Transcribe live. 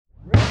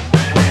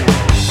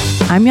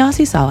I'm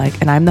Yasi Salek,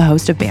 and I'm the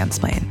host of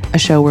Bandsplain, a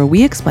show where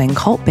we explain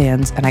cult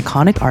bands and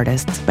iconic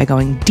artists by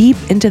going deep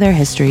into their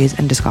histories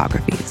and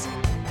discographies.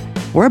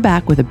 We're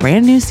back with a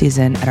brand new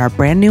season at our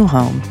brand new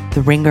home,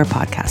 the Ringer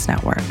Podcast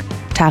Network,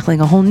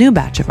 tackling a whole new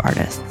batch of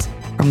artists,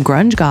 from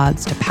grunge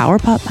gods to power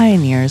pop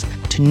pioneers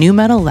to nu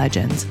metal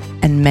legends,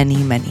 and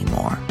many, many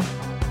more.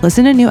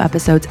 Listen to new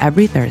episodes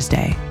every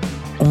Thursday,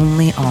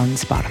 only on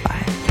Spotify.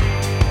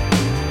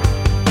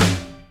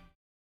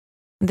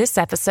 This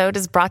episode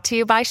is brought to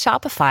you by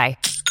Shopify.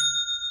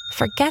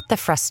 Forget the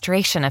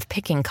frustration of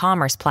picking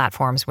commerce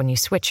platforms when you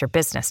switch your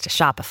business to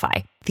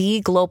Shopify,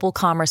 the global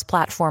commerce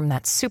platform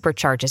that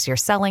supercharges your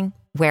selling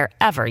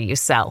wherever you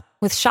sell.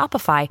 With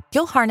Shopify,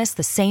 you'll harness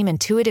the same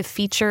intuitive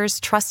features,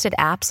 trusted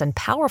apps, and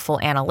powerful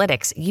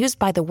analytics used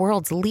by the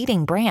world's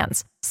leading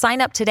brands.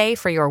 Sign up today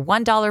for your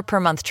 $1 per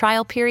month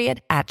trial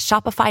period at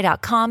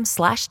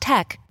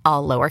shopify.com/tech,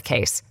 all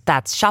lowercase.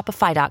 That's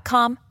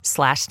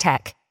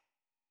shopify.com/tech.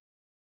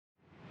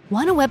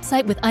 Want a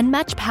website with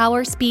unmatched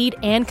power, speed,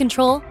 and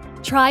control?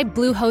 Try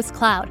Bluehost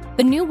Cloud,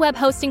 the new web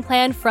hosting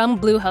plan from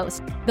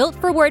Bluehost, built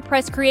for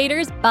WordPress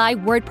creators by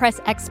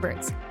WordPress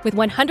experts. With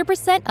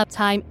 100%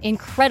 uptime,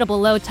 incredible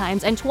load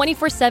times, and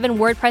 24/7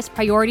 WordPress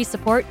priority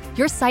support,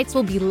 your sites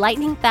will be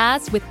lightning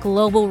fast with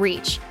global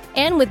reach.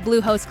 And with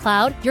Bluehost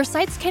Cloud, your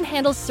sites can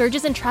handle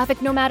surges in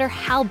traffic no matter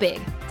how big.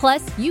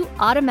 Plus, you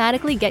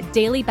automatically get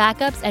daily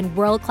backups and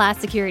world-class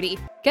security.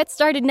 Get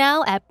started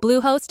now at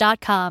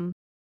Bluehost.com.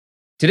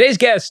 Today's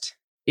guest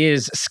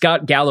is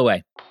Scott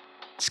Galloway.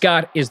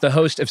 Scott is the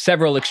host of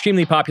several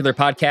extremely popular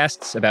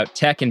podcasts about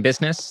tech and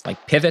business,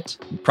 like Pivot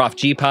and Prof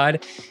G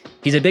Pod.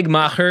 He's a big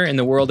macher in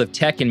the world of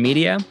tech and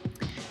media.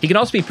 He can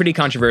also be pretty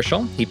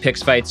controversial. He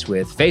picks fights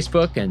with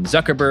Facebook and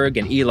Zuckerberg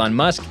and Elon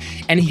Musk.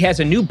 And he has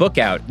a new book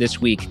out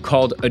this week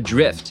called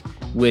Adrift,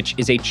 which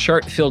is a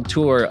chart-filled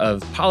tour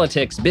of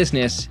politics,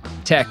 business,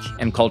 tech,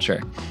 and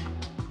culture.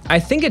 I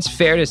think it's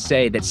fair to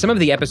say that some of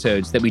the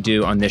episodes that we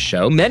do on this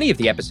show, many of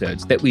the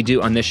episodes that we do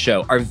on this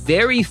show, are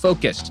very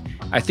focused.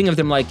 I think of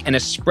them like an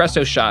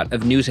espresso shot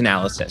of news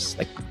analysis,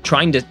 like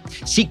trying to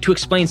seek to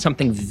explain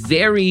something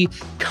very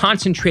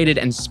concentrated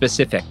and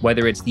specific,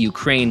 whether it's the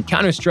Ukraine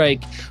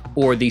counterstrike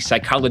or the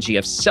psychology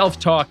of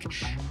self-talk.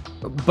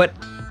 But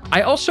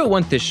I also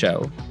want this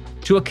show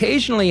to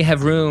occasionally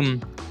have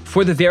room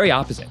for the very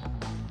opposite,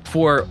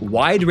 for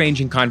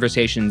wide-ranging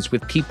conversations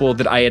with people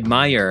that I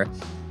admire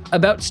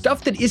about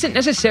stuff that isn't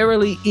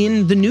necessarily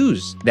in the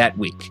news that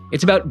week.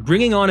 It's about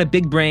bringing on a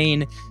big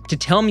brain to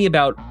tell me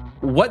about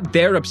what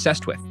they're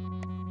obsessed with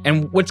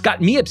and what's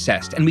got me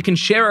obsessed. And we can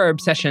share our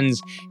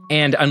obsessions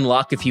and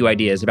unlock a few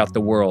ideas about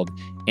the world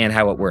and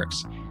how it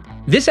works.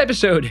 This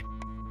episode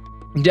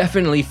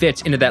definitely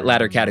fits into that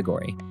latter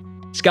category.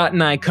 Scott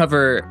and I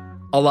cover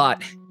a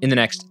lot in the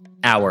next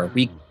hour.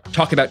 We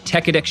talk about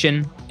tech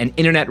addiction and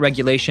internet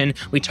regulation.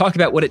 We talk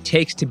about what it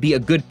takes to be a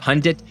good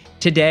pundit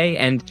today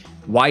and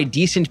why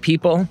decent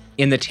people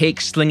in the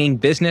take-slinging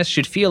business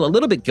should feel a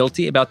little bit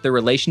guilty about their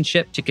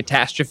relationship to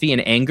catastrophe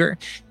and anger,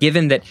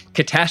 given that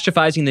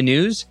catastrophizing the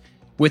news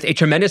with a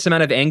tremendous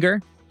amount of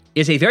anger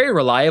is a very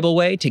reliable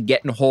way to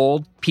get and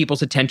hold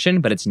people's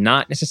attention, but it's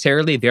not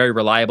necessarily a very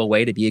reliable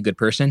way to be a good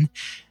person.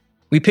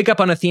 We pick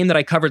up on a theme that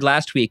I covered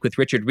last week with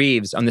Richard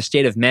Reeves on the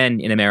state of men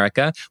in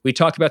America. We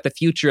talk about the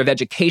future of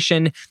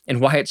education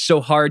and why it's so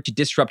hard to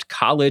disrupt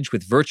college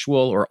with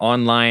virtual or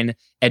online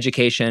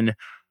education.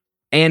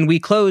 And we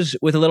close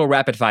with a little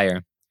rapid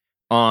fire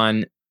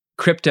on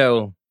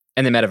crypto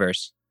and the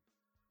metaverse.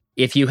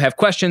 If you have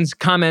questions,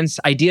 comments,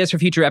 ideas for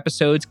future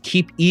episodes,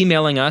 keep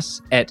emailing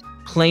us at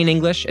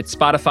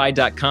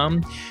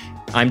plainenglish@spotify.com.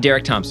 I'm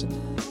Derek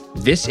Thompson.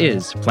 This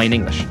is Plain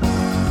English.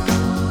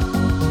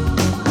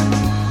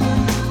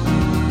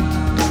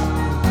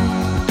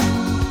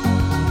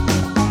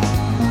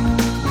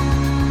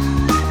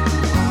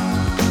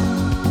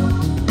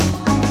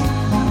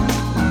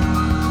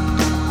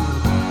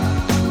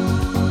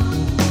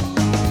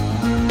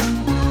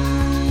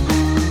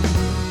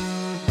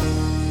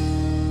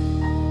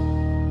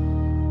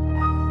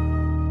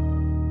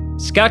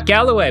 Scott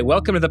Galloway,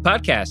 welcome to the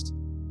podcast.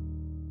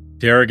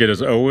 Derek, it is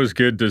always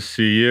good to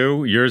see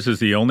you. Yours is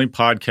the only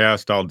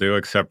podcast I'll do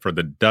except for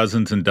the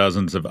dozens and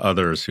dozens of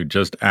others who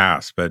just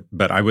asked.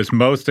 But I was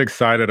most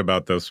excited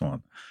about this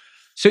one.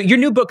 So your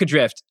new book,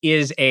 Adrift,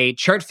 is a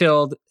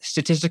chart-filled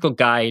statistical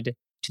guide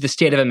to the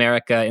state of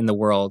America in the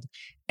world.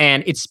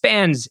 And it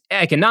spans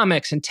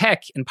economics and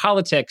tech and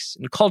politics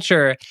and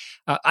culture.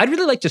 I'd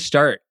really like to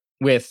start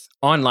with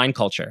online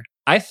culture.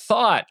 I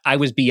thought I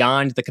was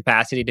beyond the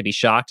capacity to be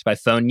shocked by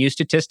phone use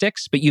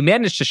statistics, but you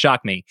managed to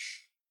shock me.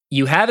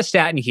 You have a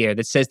stat in here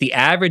that says the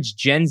average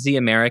Gen Z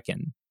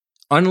American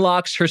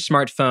unlocks her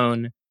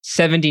smartphone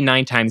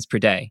 79 times per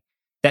day.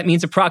 That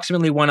means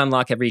approximately one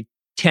unlock every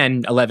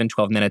 10, 11,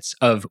 12 minutes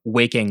of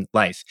waking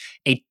life.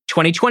 A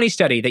 2020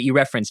 study that you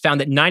referenced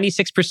found that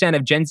 96%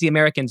 of Gen Z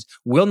Americans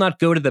will not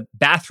go to the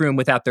bathroom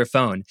without their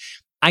phone.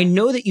 I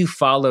know that you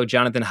follow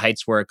Jonathan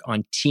Haidt's work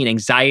on teen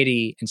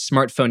anxiety and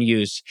smartphone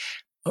use.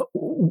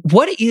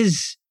 What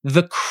is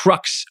the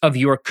crux of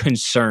your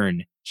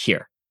concern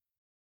here?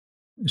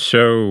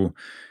 So,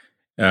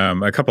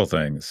 a couple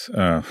things,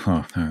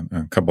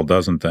 a couple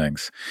dozen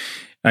things.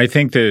 I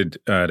think that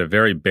at a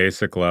very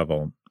basic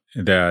level,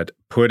 that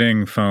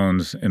putting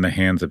phones in the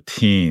hands of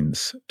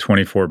teens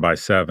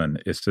 24/7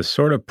 is to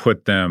sort of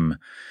put them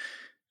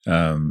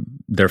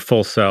their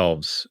full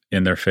selves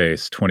in their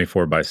face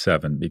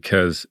 24/7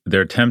 because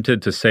they're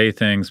tempted to say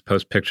things,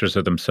 post pictures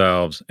of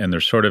themselves, and they're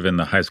sort of in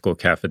the high school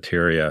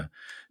cafeteria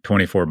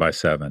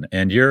 24/7.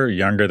 And you're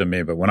younger than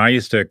me, but when I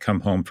used to come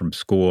home from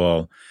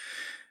school,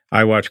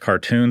 I watched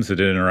cartoons that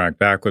didn't interact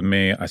back with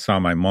me. I saw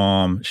my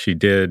mom. She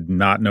did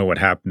not know what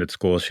happened at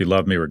school. She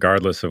loved me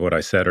regardless of what I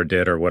said or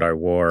did or what I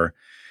wore.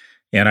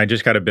 And I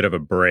just got a bit of a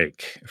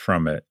break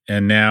from it.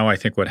 And now I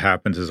think what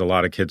happens is a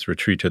lot of kids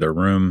retreat to their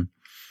room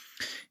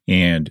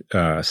and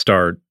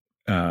start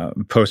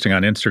posting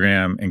on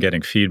Instagram and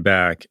getting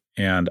feedback.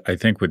 And I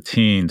think with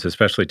teens,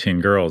 especially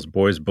teen girls,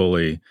 boys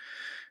bully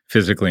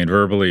physically and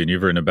verbally, and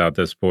you've written about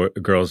this,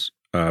 girls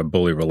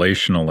bully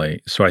relationally.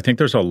 So I think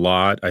there's a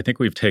lot. I think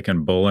we've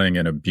taken bullying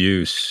and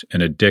abuse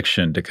and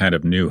addiction to kind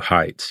of new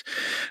heights.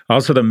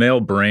 Also, the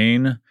male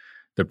brain,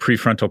 the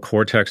prefrontal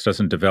cortex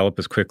doesn't develop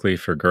as quickly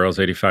for girls.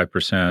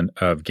 85%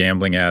 of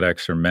gambling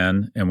addicts are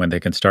men. And when they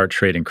can start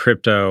trading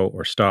crypto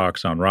or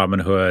stocks on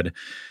Robinhood,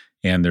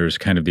 and there's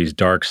kind of these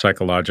dark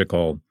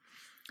psychological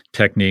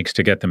techniques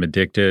to get them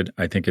addicted,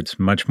 I think it's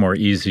much more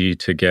easy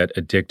to get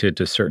addicted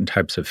to certain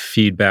types of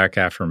feedback,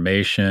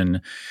 affirmation,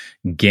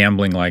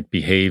 gambling-like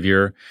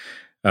behavior.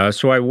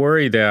 So I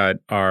worry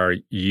that our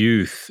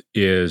youth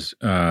is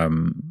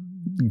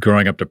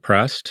growing up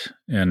depressed.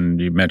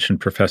 And you mentioned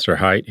Professor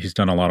Haidt. He's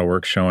done a lot of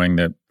work showing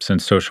that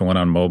since social went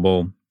on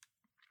mobile,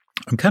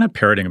 I'm kind of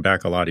parroting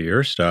back a lot of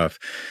your stuff,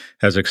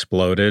 has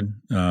exploded,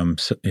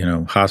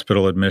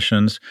 hospital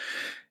admissions.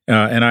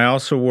 And I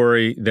also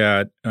worry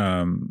that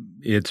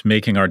it's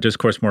making our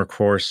discourse more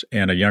coarse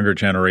and a younger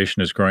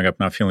generation is growing up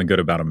not feeling good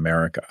about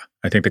America.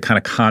 I think the kind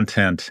of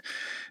content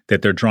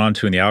that they're drawn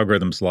to and the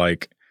algorithms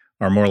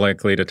are more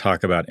likely to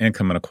talk about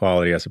income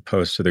inequality as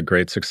opposed to the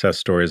great success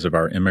stories of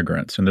our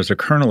immigrants. And there's a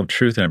kernel of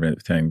truth in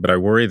everything, but I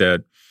worry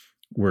that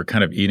we're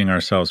kind of eating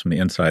ourselves from the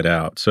inside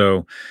out.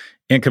 So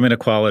income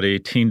inequality,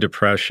 teen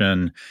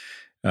depression,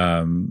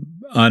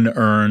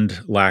 unearned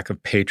lack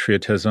of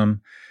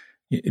patriotism,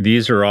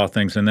 these are all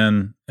things. And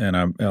then,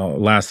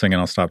 last thing, and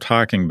I'll stop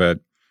talking,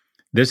 but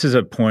this is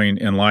a point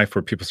in life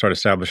where people start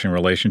establishing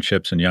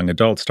relationships and young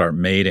adults start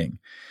mating.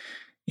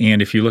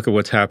 And if you look at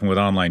what's happened with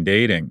online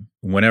dating,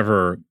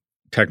 whenever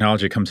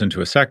technology comes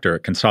into a sector,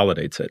 it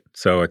consolidates it.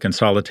 So a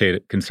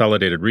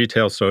consolidated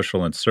retail,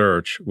 social, and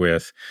search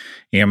with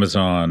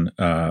Amazon,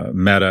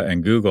 Meta,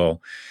 and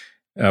Google,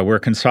 we're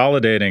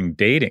consolidating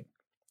dating.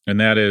 And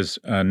that is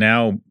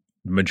now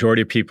the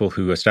majority of people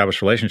who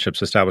establish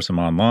relationships establish them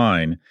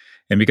online.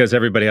 And because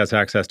everybody has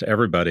access to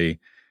everybody,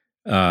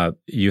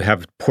 you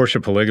have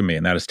Porsche polygamy,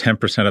 and that is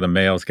 10% of the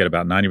males get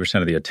about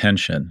 90% of the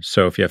attention.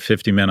 So if you have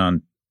 50 men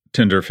on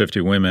Tinder,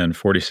 50 women,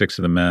 46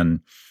 of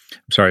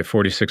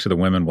the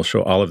women will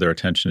show all of their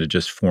attention to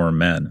just 4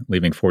 men,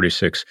 leaving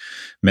 46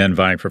 men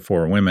vying for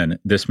 4 women.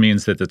 This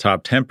means that the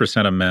top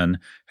 10% of men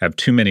have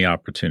too many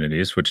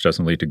opportunities, which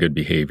doesn't lead to good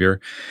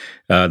behavior.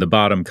 The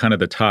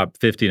top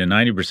 50 to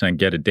 90%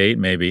 get a date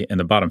maybe, and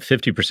the bottom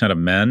 50% of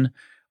men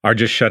are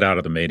just shut out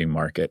of the mating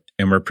market.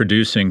 And we're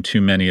producing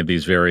too many of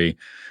these very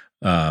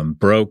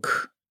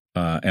broke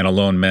and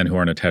alone men who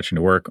aren't attaching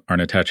to work,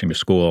 aren't attaching to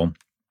school,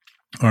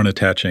 aren't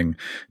attaching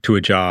to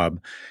a job.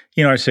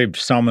 I say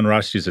Salman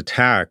Rushdie's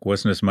attack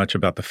wasn't as much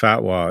about the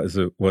fatwa as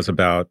it was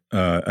about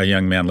a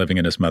young man living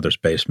in his mother's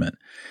basement.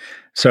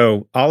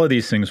 So all of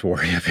these things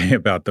worry me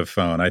about the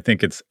phone. I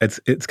think it's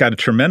got a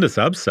tremendous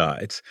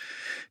upsides,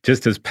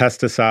 just as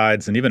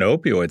pesticides and even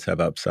opioids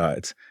have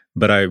upsides.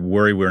 But I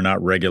worry we're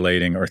not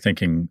regulating or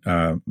thinking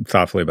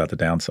thoughtfully about the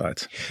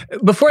downsides.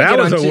 That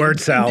was a word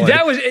salad.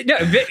 That was no.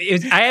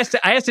 I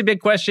asked a big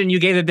question. You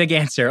gave a big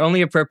answer.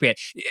 Only appropriate.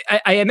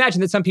 I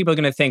imagine that some people are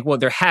going to think, well,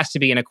 there has to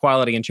be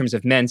inequality in terms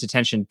of men's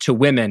attention to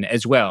women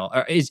as well.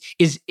 Is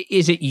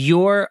it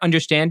your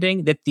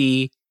understanding that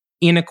the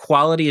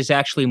inequality is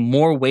actually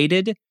more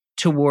weighted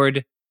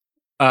toward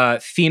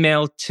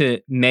female to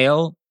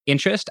male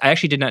interest? I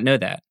actually did not know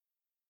that.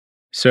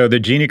 So the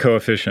Gini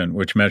coefficient,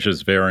 which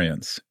measures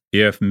variance,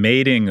 if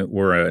mating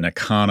were an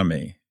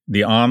economy,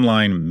 the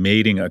online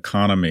mating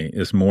economy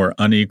is more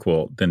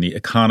unequal than the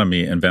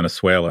economy in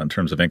Venezuela in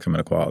terms of income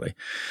inequality.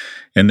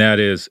 And that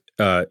is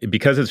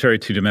because it's very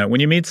two-dimensional.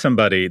 When you meet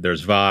somebody,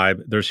 there's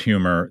vibe, there's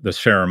humor, there's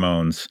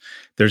pheromones.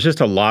 There's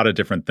just a lot of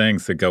different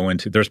things that go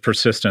into, there's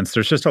persistence.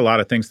 There's just a lot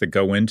of things that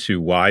go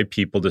into why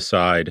people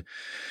decide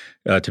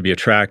to be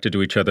attracted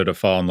to each other, to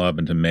fall in love,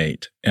 and to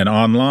mate. And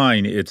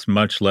online, it's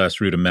much less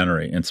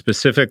rudimentary. And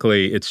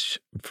specifically, it's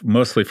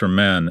mostly for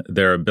men,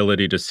 their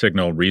ability to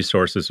signal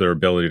resources, their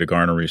ability to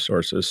garner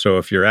resources. So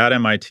if you're at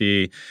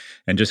MIT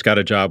and just got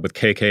a job with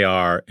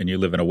KKR and you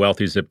live in a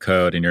wealthy zip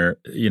code and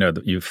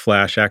you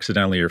flash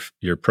accidentally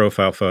your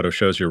profile photo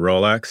shows your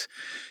Rolex,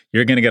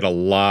 you're going to get a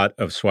lot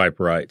of swipe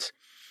rights.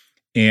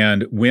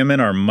 And women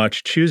are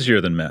much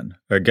choosier than men.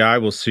 A guy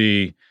will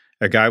see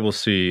a guy will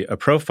see a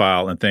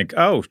profile and think,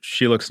 oh,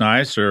 she looks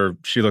nice or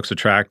she looks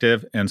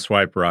attractive, and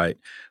swipe right.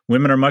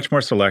 Women are much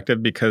more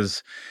selective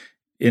because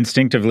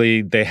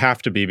instinctively they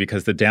have to be,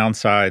 because the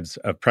downsides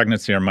of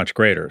pregnancy are much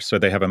greater. So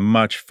they have a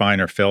much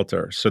finer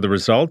filter. So the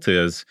result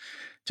is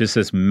just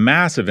this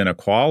massive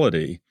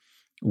inequality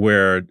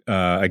where,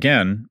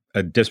 again,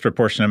 a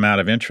disproportionate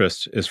amount of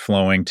interest is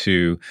flowing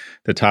to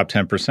the top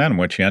 10%.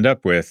 What you end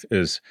up with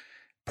is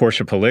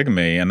Porsche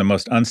polygamy, and the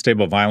most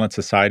unstable, violent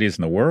societies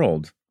in the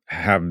world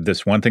have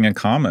this one thing in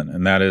common,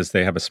 and that is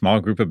they have a small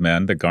group of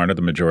men that garner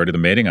the majority of the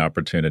mating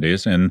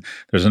opportunities. And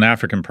there's an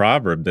African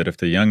proverb that if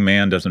the young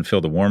man doesn't feel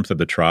the warmth of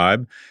the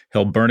tribe,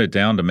 he'll burn it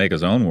down to make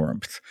his own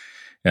warmth.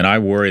 And I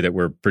worry that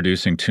we're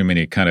producing too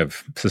many kind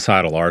of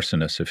societal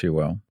arsonists, if you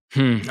will.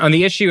 On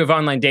the issue of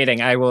online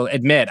dating, I will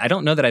admit, I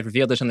don't know that I've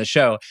revealed this on the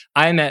show.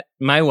 I met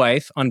my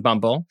wife on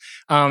Bumble.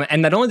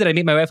 And not only did I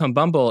meet my wife on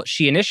Bumble,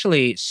 she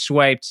initially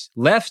swiped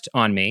left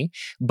on me.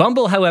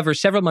 Bumble, however,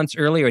 several months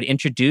earlier had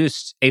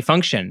introduced a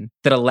function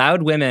that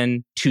allowed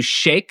women to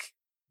shake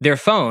their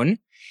phone,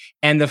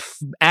 and the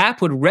app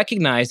would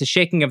recognize the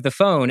shaking of the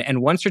phone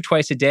and once or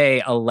twice a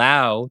day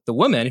allow the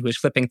woman who was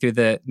flipping through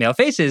the male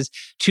faces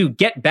to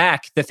get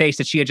back the face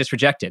that she had just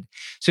rejected.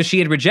 So she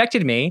had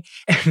rejected me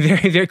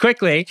very, very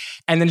quickly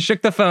and then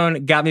shook the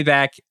phone, got me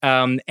back.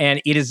 And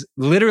it is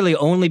literally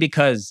only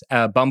because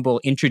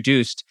Bumble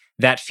introduced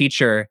that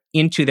feature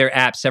into their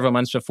app several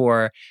months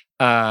before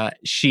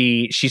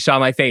she saw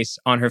my face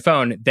on her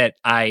phone that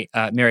I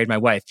married my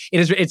wife.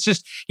 It's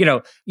just, you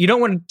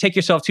don't want to take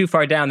yourself too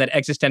far down that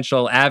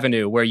existential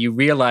avenue where you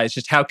realize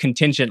just how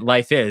contingent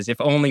life is. If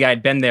only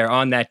I'd been there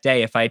on that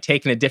day, if I had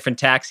taken a different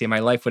taxi, my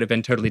life would have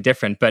been totally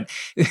different. But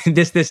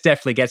this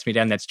definitely gets me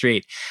down that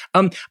street.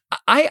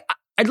 I'd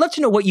love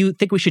to know what you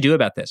think we should do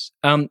about this.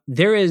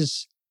 There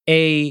is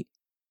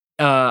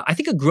I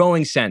think a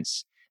growing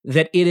sense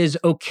that it is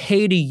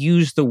okay to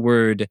use the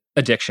word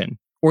addiction,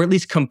 or at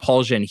least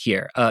compulsion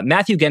here.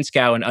 Matthew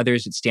Genskow and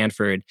others at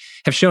Stanford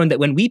have shown that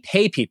when we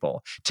pay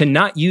people to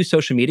not use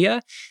social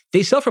media,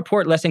 they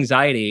self-report less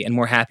anxiety and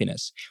more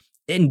happiness.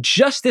 And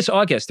just this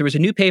August, there was a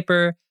new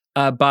paper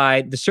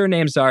by the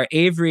surnames are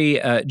Avery,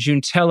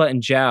 Juntella,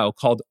 and Zhao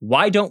called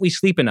Why Don't We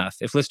Sleep Enough?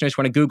 If listeners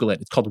want to Google it,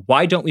 it's called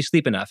Why Don't We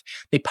Sleep Enough?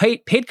 They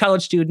paid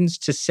college students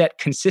to set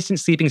consistent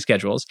sleeping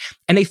schedules,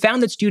 and they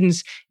found that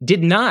students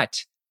did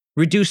not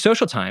reduce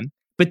social time,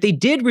 but they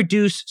did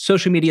reduce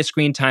social media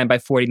screen time by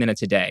 40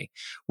 minutes a day.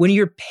 When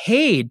you're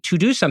paid to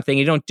do something,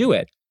 you don't do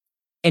it,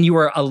 and you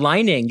are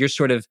aligning your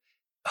sort of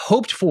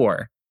hoped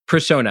for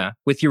persona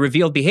with your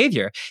revealed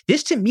behavior,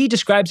 this to me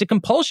describes a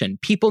compulsion.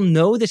 People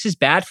know this is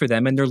bad for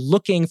them, and they're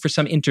looking for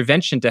some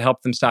intervention to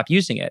help them stop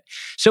using it.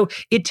 So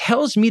it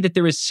tells me that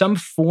there is some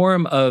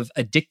form of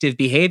addictive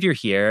behavior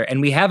here,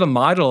 and we have a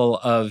model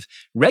of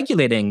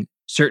regulating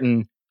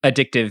certain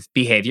addictive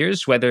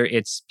behaviors, whether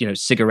it's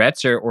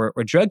cigarettes or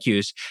drug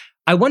use.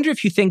 I wonder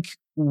if you think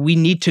we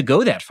need to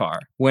go that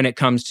far when it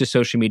comes to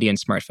social media and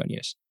smartphone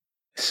use.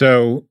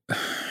 So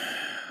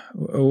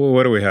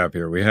what do we have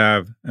here?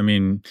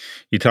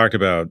 You talked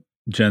about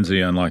Gen Z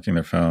unlocking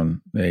their phone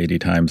 80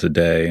 times a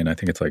day, and I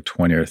think it's like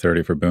 20 or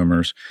 30 for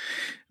boomers.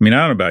 I don't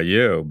know about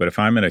you, but if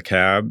I'm in a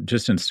cab,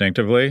 just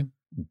instinctively,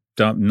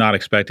 not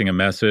expecting a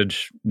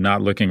message,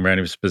 not looking for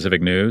any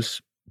specific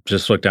news,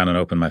 just look down and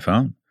open my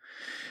phone.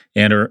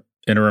 And it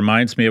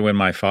reminds me of when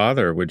my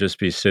father would just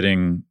be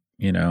sitting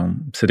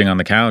on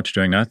the couch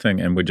doing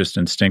nothing and would just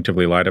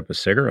instinctively light up a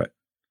cigarette.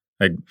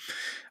 Like,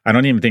 I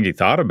don't even think he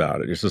thought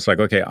about it. It's just like,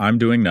 okay, I'm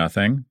doing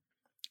nothing.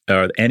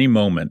 Any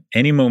moment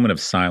of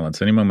silence,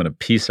 any moment of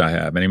peace I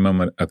have, any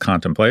moment of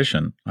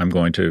contemplation, I'm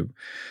going to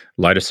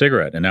light a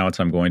cigarette. And now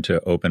I'm going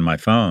to open my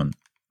phone.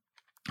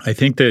 I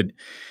think that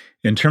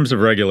in terms of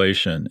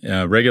regulation,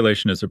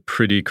 regulation is a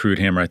pretty crude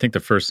hammer. I think the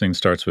first thing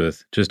starts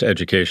with just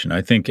education.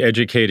 I think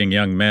educating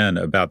young men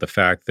about the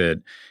fact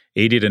that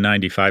 80 to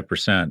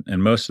 95%,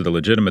 and most of the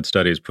legitimate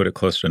studies put it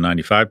closer to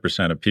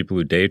 95% of people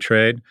who day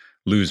trade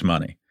lose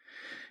money.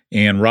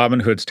 And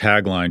Robinhood's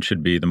tagline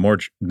should be, the more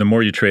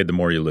you trade, the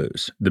more you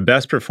lose. The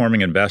best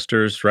performing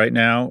investors right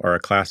now are a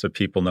class of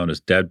people known as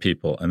dead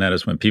people. And that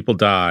is when people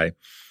die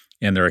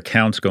and their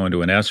accounts go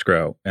into an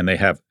escrow and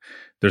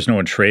there's no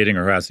one trading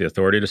or who has the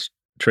authority to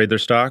trade their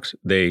stocks,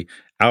 they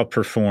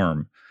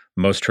outperform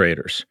most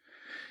traders.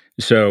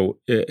 So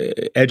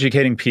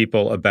educating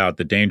people about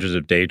the dangers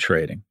of day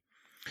trading,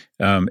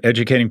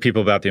 educating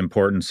people about the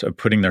importance of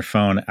putting their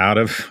phone out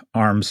of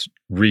arm's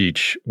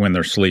reach when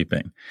they're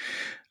sleeping.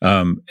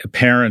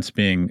 Parents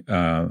being,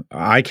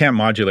 I can't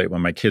modulate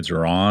when my kids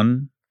are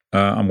on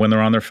when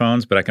they're on their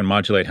phones, but I can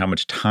modulate how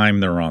much time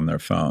they're on their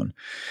phone.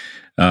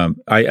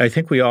 I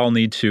think we all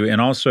need to, and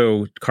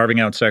also carving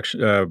out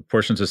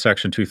portions of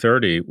Section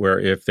 230, where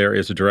if there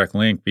is a direct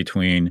link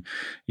between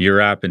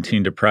your app and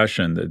teen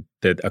depression,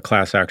 that a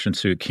class action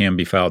suit can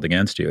be filed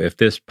against you. If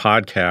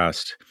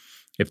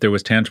there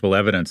was tangible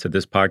evidence that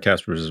this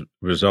podcast was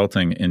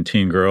resulting in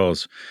teen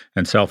girls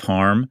and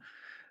self-harm,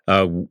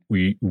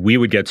 we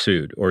would get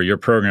sued or your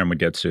program would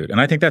get sued.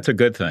 And I think that's a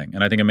good thing.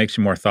 And I think it makes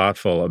you more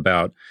thoughtful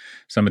about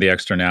some of the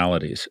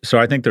externalities. So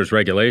I think there's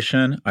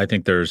regulation. I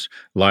think there's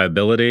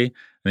liability.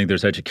 I think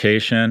there's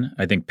education.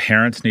 I think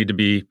parents need to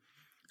be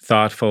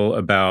thoughtful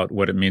about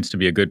what it means to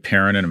be a good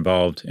parent and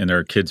involved in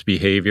their kids'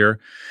 behavior.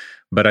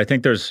 But I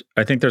think there's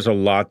a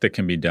lot that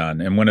can be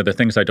done. And one of the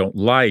things I don't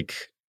like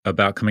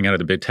about coming out of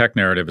the big tech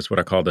narrative is what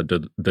I call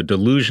the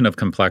delusion of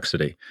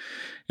complexity.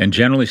 And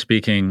generally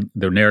speaking,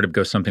 the narrative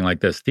goes something like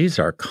this. These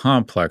are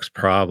complex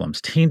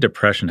problems. Teen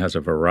depression has a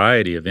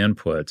variety of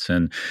inputs.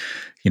 And,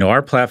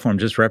 our platform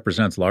just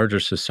represents larger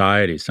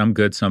society, some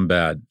good, some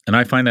bad. And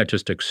I find that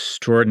just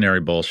extraordinary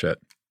bullshit.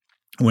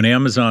 When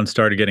Amazon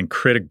started getting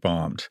critic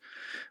bombed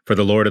for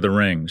The Lord of the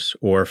Rings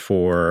or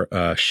for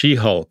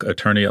She-Hulk,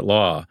 Attorney at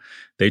Law,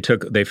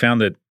 they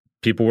found that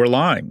people were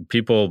lying.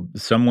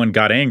 Someone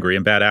got angry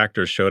and bad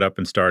actors showed up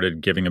and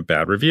started giving it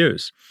bad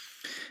reviews.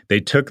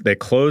 They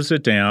closed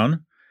it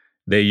down.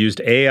 They used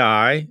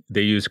AI.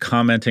 They used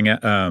commenting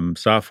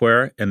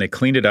software, and they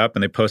cleaned it up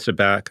and they posted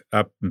back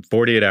up in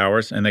 48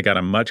 hours, and they got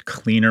a much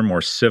cleaner,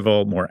 more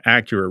civil, more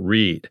accurate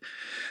read.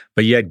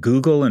 But yet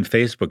Google and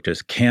Facebook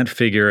just can't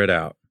figure it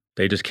out.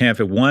 They just can't.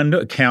 If one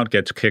account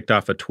gets kicked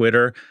off of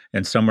Twitter,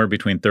 and somewhere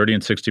between 30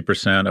 and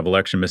 60% of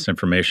election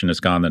misinformation is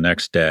gone the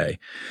next day.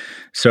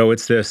 So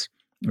it's this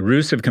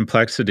ruse of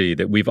complexity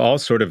that we've all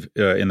sort of,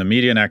 in the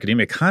media and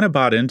academia, kind of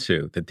bought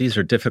into, that these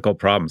are difficult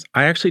problems.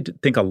 I actually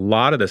think a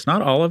lot of this,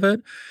 not all of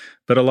it,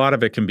 but a lot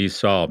of it can be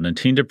solved. And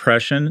teen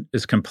depression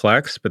is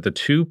complex, but the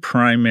two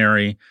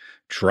primary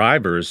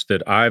drivers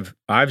that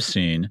I've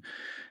seen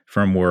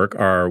from work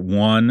are,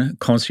 one,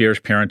 concierge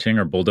parenting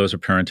or bulldozer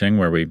parenting,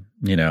 where we,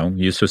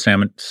 use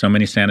so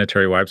many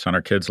sanitary wipes on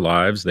our kids'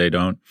 lives. They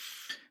don't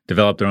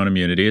develop their own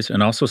immunities,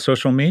 and also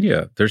social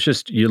media. There's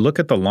just, you look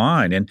at the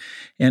line,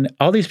 and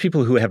all these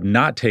people who have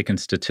not taken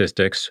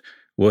statistics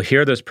will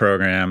hear this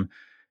program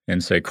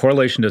and say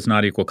correlation does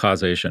not equal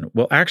causation.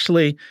 Well,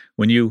 actually,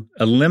 when you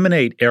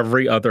eliminate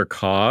every other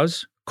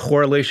cause,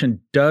 correlation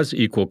does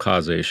equal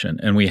causation,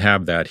 and we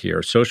have that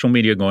here. Social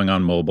media going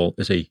on mobile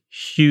is a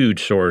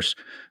huge source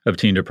of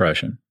teen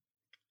depression.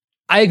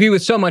 I agree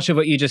with so much of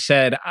what you just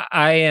said.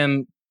 I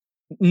am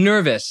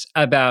nervous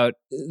about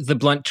the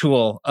blunt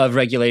tool of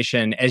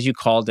regulation, as you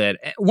called it.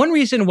 One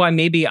reason why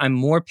maybe I'm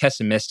more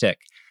pessimistic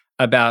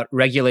about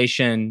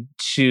regulation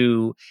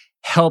to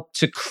help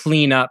to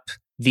clean up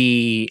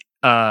the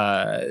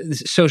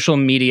social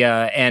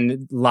media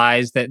and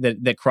lies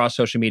that cross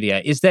social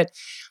media is that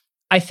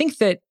I think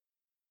that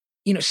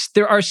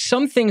there are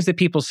some things that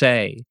people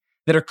say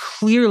that are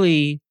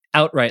clearly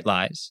outright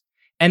lies,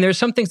 and there are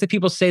some things that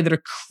people say that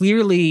are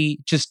clearly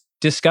just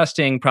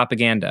disgusting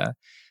propaganda.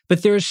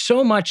 But there is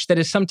so much that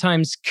is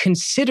sometimes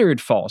considered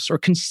false or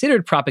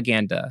considered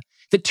propaganda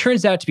that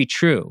turns out to be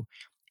true.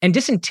 And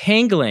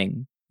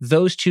disentangling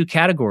those two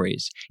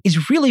categories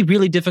is really,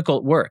 really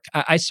difficult work.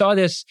 I saw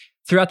this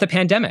throughout the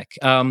pandemic.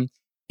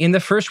 In the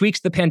first weeks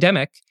of the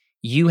pandemic,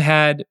 you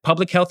had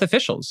public health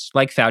officials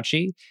like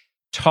Fauci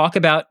talk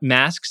about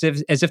masks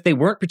as if they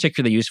weren't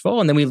particularly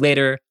useful. And then we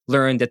later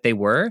learned that they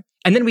were.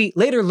 And then we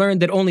later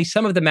learned that only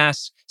some of the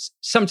masks,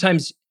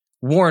 sometimes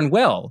worn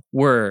well,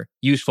 were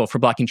useful for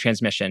blocking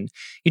transmission.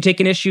 You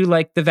take an issue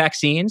like the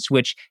vaccines,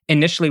 which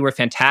initially were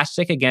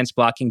fantastic against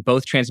blocking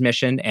both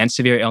transmission and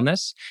severe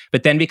illness.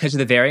 But then because of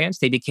the variants,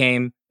 they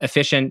became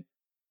efficient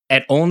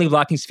at only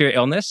blocking severe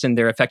illness, and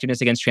their effectiveness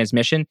against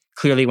transmission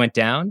clearly went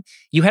down.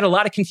 You had a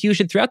lot of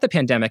confusion throughout the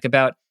pandemic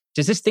about,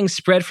 does this thing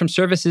spread from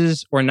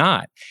services or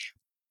not?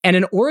 And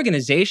an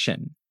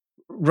organization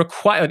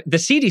the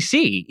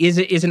CDC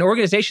is an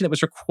organization that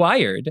was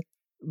required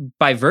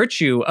by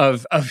virtue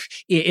of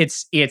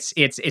its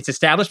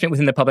establishment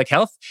within the public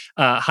health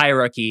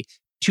hierarchy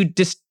to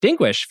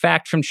distinguish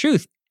fact from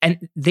truth.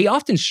 And they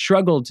often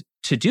struggled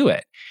to do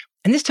it.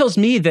 And this tells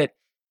me that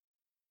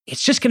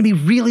it's just going to be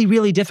really,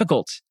 really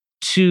difficult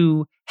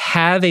to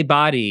have a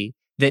body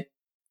that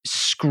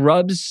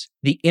scrubs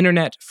the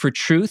internet for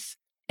truth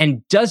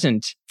and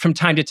doesn't, from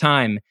time to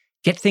time,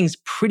 get things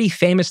pretty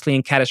famously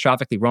and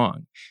catastrophically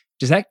wrong.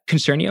 Does that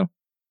concern you?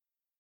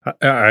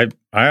 I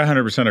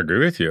 100% agree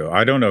with you.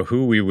 I don't know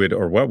who we would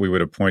or what we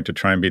would appoint to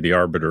try and be the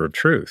arbiter of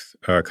truth.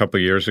 A couple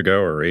of years ago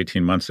or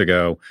 18 months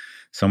ago,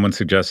 someone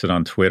suggested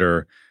on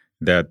Twitter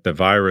that the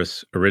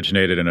virus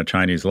originated in a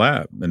Chinese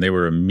lab, and they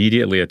were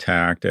immediately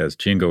attacked as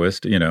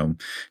jingoistic and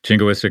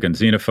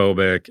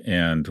xenophobic,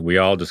 and we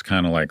all just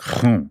kind of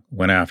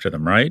went after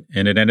them, right?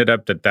 And it ended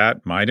up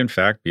that might in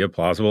fact be a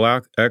plausible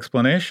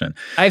explanation.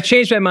 I've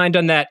changed my mind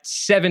on that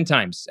 7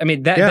 times. I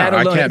mean, that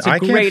alone is a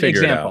great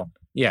example.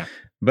 Yeah.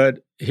 But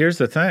here's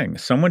the thing.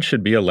 Someone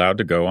should be allowed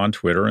to go on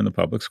Twitter in the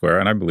public square,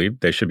 and I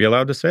believe they should be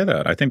allowed to say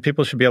that. I think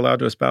people should be allowed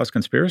to espouse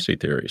conspiracy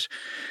theories.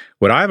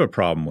 What I have a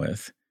problem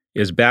with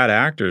is bad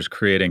actors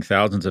creating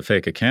thousands of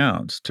fake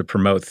accounts to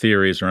promote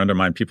theories or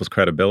undermine people's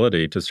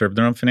credibility to serve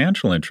their own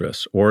financial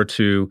interests or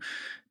to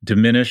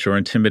diminish or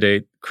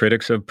intimidate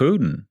critics of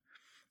Putin.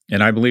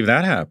 And I believe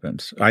that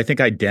happens. I think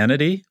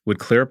identity would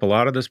clear up a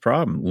lot of this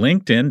problem.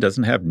 LinkedIn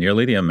doesn't have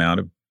nearly the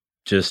amount of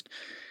just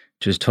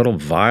just total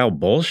vile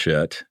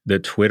bullshit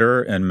that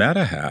Twitter and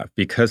Meta have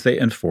because they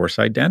enforce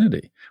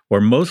identity or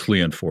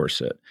mostly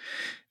enforce it.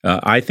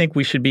 I think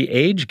we should be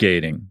age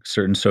gating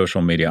certain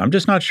social media. I'm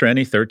just not sure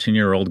any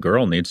 13-year-old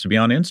girl needs to be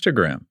on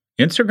Instagram.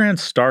 Instagram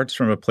starts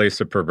from a place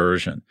of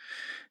perversion.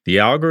 The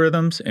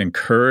algorithms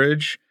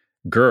encourage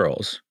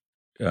girls,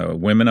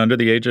 females under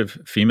the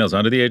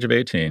age of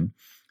 18,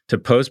 to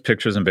post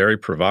pictures in very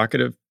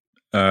provocative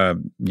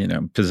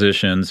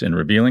positions in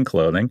revealing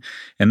clothing,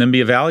 and then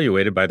be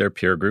evaluated by their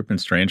peer group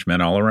and strange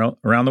men all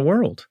around the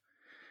world.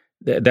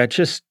 Parents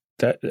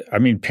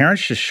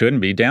just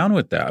shouldn't be down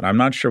with that. I'm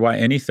not sure why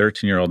any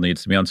 13-year-old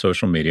needs to be on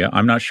social media.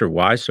 I'm not sure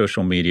why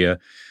social media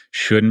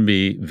shouldn't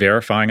be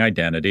verifying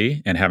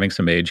identity and having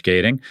some age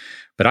gating.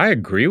 But I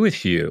agree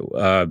with you.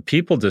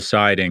 People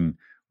deciding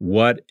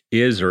what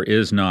is or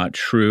is not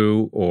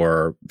true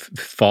or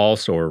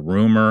false or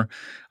rumor.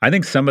 I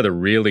think some of the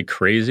really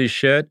crazy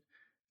shit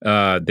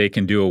they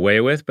can do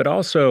away with, but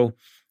also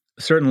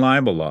certain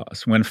libel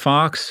laws. When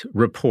Fox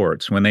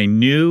reports, when they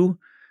knew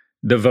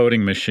the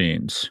voting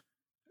machines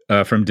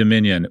from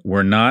Dominion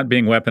were not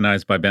being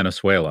weaponized by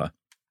Venezuela,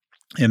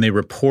 and they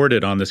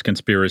reported on this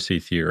conspiracy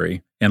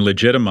theory and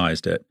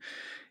legitimized it,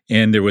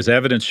 and there was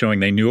evidence showing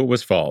they knew it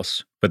was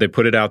false, but they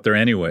put it out there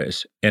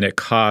anyways, and it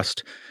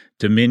caused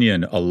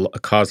Dominion a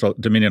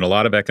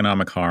lot of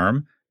economic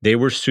harm. They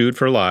were sued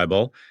for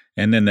libel,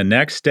 and then the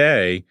next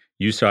day,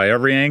 you saw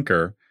every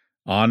anchor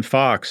on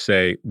Fox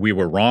say, we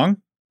were wrong.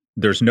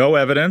 There's no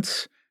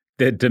evidence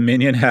that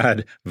Dominion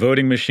had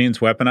voting machines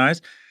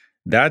weaponized.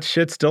 That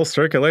shit still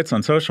circulates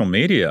on social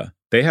media.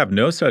 They have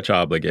no such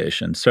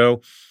obligation.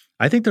 So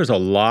I think there's a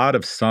lot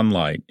of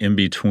sunlight in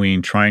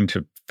between trying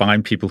to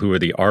find people who are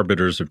the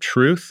arbiters of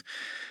truth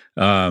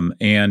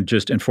and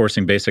just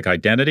enforcing basic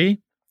identity,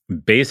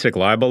 basic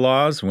libel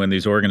laws when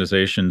these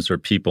organizations or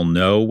people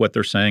know what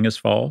they're saying is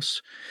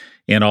false,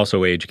 and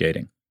also age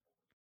gating.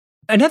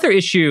 Another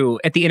issue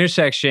at the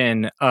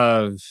intersection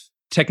of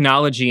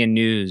technology and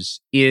news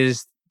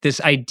is this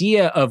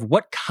idea of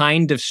what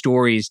kind of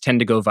stories tend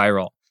to go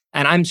viral.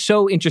 And I'm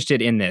so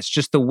interested in this,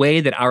 just the way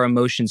that our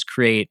emotions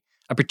create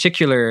a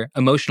particular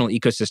emotional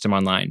ecosystem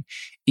online.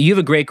 You have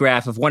a great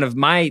graph of one of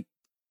my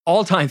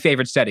all-time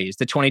favorite studies,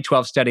 the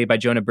 2012 study by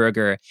Jonah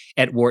Berger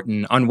at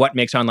Wharton on what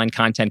makes online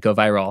content go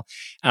viral.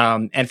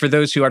 And for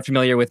those who aren't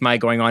familiar with my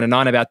going on and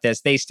on about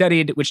this, they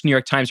studied which New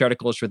York Times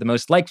articles were the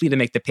most likely to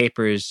make the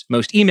paper's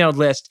most emailed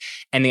list,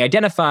 and they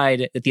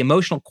identified that the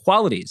emotional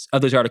qualities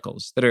of those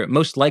articles that are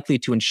most likely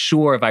to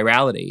ensure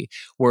virality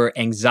were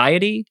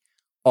anxiety,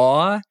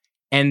 awe,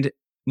 and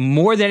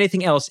more than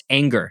anything else,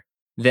 anger.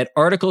 That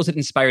articles that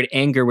inspired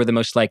anger were the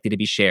most likely to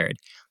be shared.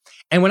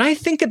 And when I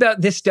think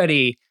about this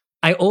study,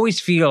 I always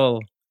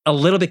feel a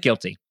little bit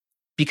guilty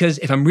because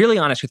if I'm really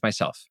honest with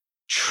myself,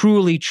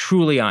 truly,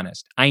 truly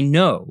honest, I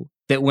know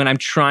that when I'm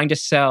trying to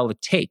sell a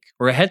take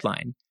or a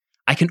headline,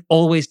 I can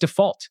always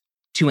default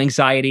to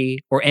anxiety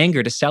or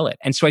anger to sell it.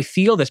 And so I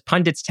feel this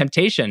pundit's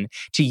temptation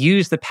to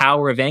use the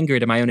power of anger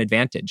to my own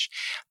advantage.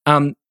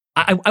 I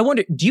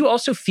wonder, do you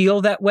also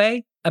feel that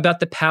way about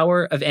the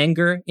power of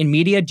anger in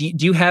media? Do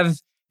you have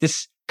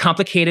this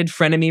complicated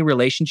frenemy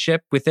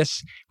relationship with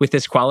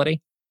this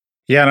quality?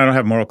 Yeah, and I don't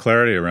have moral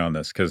clarity around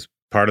this because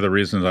part of the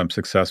reason I'm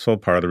successful,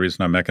 part of the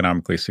reason I'm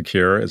economically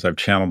secure is I've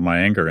channeled my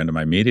anger into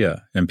my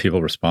media and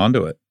people respond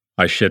to it.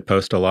 I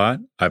shitpost a lot.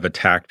 I've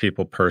attacked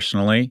people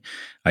personally.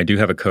 I do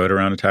have a code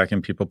around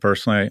attacking people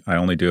personally. I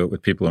only do it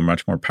with people who are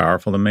much more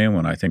powerful than me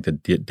when I think the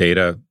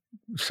data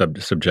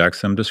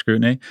subjects them to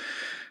scrutiny.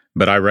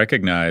 But I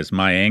recognize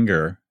my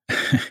anger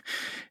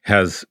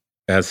has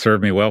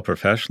served me well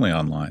professionally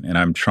online, and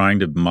I'm trying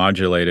to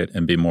modulate it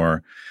and be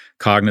more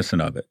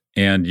cognizant of it.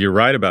 And you're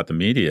right about the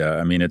media.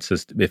 I mean, it's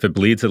just, if it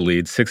bleeds, it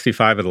leads.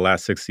 65 of the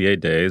last 68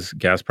 days,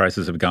 gas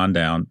prices have gone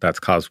down. That's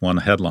caused one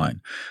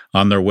headline.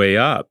 On their way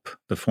up,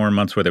 the 4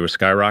 months where they were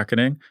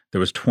skyrocketing, there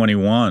was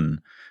 21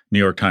 New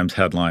York Times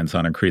headlines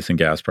on increasing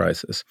gas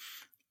prices.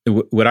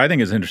 What I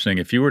think is interesting,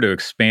 if you were to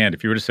expand,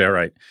 if you were to say, all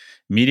right,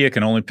 media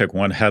can only pick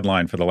one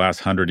headline for the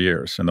last 100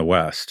 years in the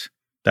West,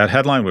 that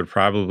headline would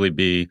probably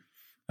be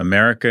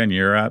America and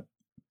Europe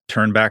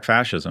turn back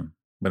fascism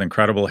with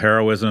incredible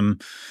heroism,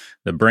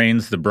 the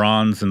brains, the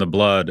bronze, and the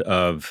blood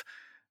of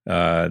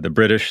the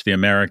British, the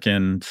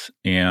Americans,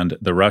 and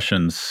the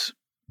Russians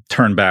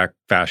turn back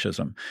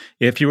fascism.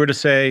 If you were to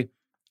say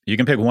you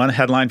can pick one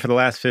headline for the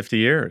last 50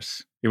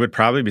 years, it would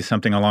probably be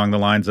something along the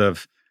lines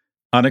of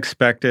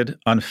unexpected,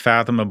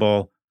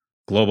 unfathomable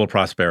global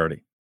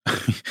prosperity.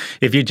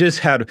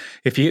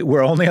 If you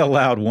were only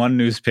allowed one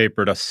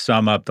newspaper to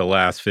sum up the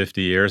last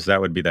 50 years,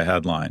 that would be the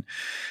headline.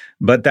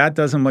 But that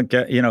doesn't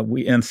get, in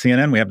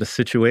CNN, we have the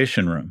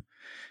Situation Room.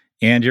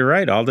 And you're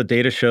right, all the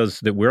data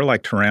shows that we're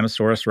like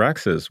Tyrannosaurus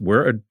rexes.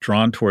 We're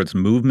drawn towards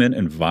movement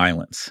and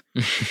violence.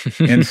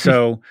 And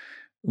so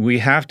we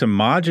have to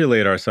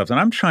modulate ourselves. And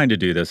I'm trying to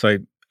do this.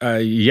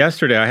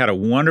 Yesterday, I had a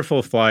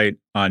wonderful flight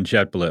on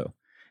JetBlue.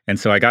 And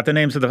so I got the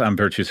names of I'm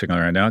virtue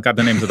signaling right now. I got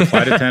the names of the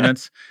flight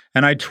attendants,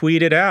 and I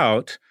tweeted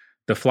out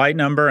the flight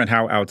number and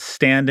how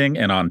outstanding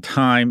and on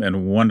time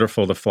and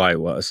wonderful the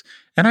flight was.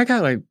 And I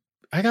got like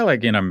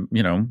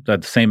that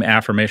same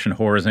affirmation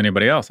whore as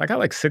anybody else. I got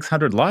like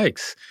 600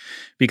 likes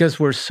because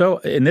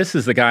and this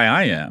is the guy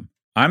I am.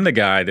 I'm the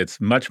guy that's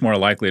much more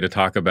likely to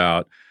talk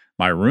about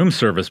my room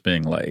service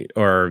being late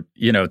or,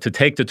 to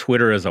take to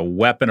Twitter as a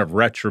weapon of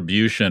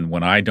retribution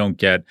when I don't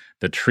get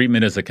the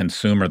treatment as a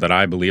consumer that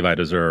I believe I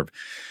deserve.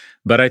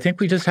 But I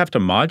think we just have to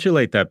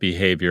modulate that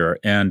behavior.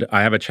 And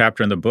I have a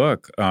chapter in the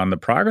book on the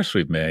progress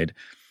we've made.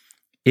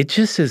 It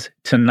just is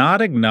to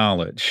not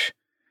acknowledge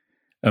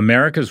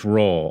America's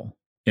role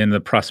in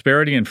the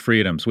prosperity and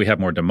freedoms. We have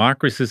more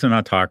democracies than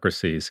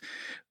autocracies.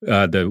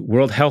 The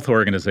World Health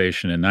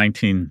Organization in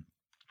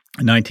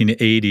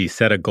 1980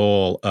 set a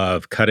goal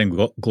of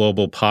cutting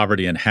global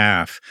poverty in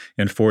half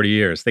in 40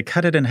 years. They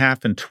cut it in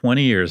half in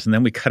 20 years, and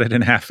then we cut it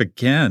in half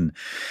again.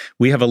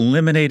 We have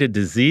eliminated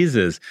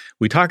diseases.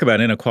 We talk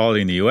about inequality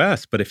in the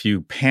U.S., but if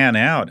you pan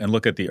out and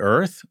look at the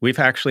Earth, we've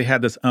actually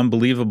had this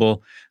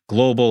unbelievable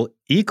global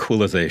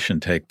equalization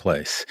take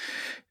place.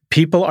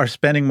 People are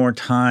spending more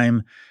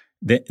time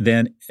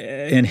than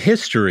in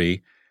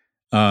history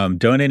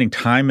donating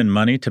time and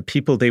money to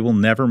people they will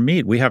never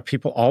meet. We have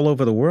people all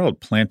over the world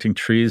planting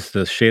trees,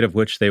 the shade of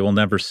which they will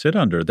never sit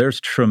under. There's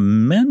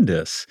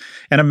tremendous.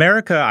 And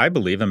I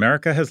believe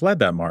America has led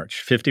that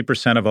march.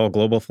 50% of all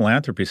global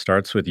philanthropy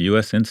starts with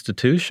U.S.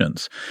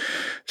 institutions.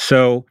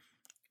 So,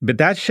 but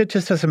that shit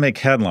just doesn't make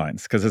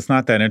headlines because it's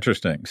not that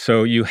interesting.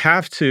 So you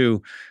have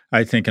to,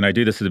 I think, and I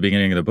do this at the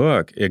beginning of the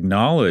book,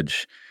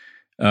 acknowledge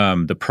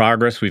the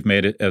progress we've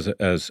made as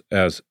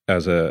a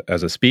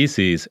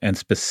species, and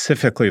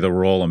specifically the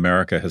role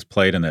America has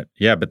played in it.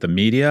 Yeah, but the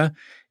media,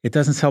 it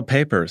doesn't sell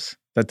papers.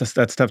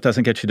 That stuff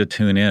doesn't get you to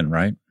tune in,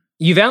 right?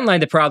 You've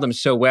outlined the problem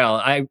so well.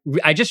 I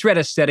just read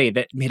a study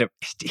that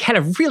had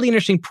a really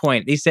interesting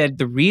point. They said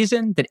the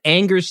reason that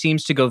anger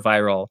seems to go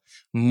viral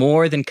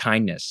more than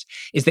kindness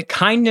is that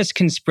kindness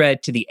can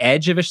spread to the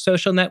edge of a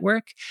social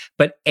network,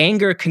 but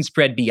anger can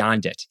spread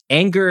beyond it.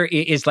 Anger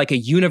is like a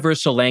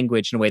universal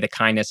language in a way that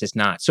kindness is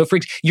not. So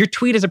your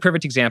tweet is a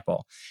perfect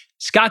example.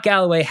 Scott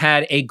Galloway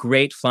had a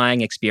great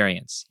flying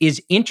experience, is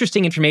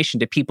interesting information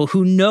to people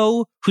who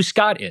know who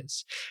Scott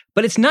is.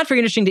 But it's not very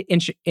interesting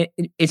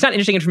it's not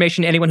interesting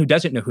information to anyone who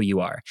doesn't know who you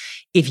are.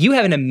 If you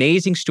have an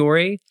amazing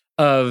story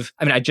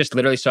I just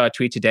literally saw a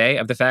tweet today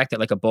of the fact that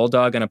like a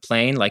bulldog on a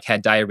plane like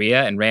had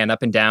diarrhea and ran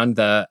up and down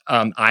the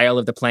aisle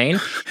of the plane.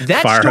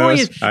 That story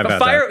is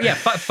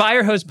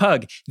fire hose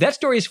pug. That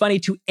story is funny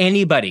to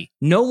anybody.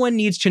 No one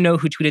needs to know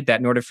who tweeted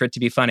that in order for it to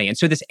be funny. And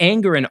so this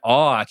anger and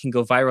awe can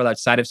go viral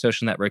outside of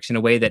social networks in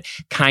a way that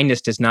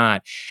kindness does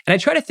not. And I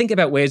try to think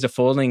about ways of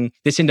folding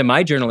this into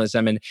my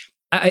journalism. And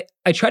I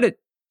try to,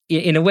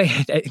 in a way,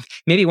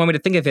 maybe one way to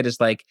think of it is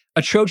like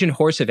a Trojan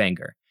horse of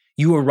anger.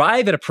 You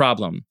arrive at a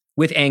problem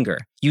with anger.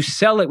 You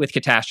sell it with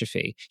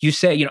catastrophe. You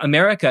say,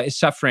 America is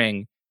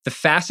suffering the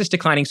fastest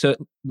declining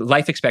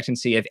life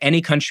expectancy of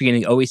any country in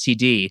the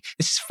OECD.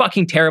 This is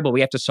fucking terrible.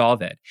 We have to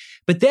solve it.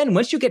 But then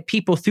once you get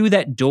people through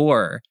that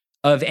door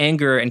of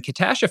anger and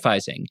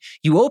catastrophizing,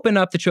 you open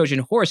up the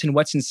Trojan horse and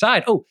what's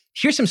inside. Oh,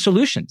 here's some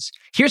solutions.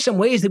 Here's some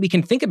ways that we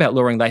can think about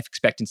lowering life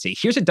expectancy.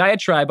 Here's a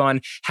diatribe on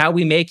how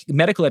we make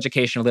medical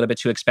education a little bit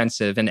too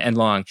expensive and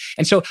long.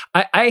 And so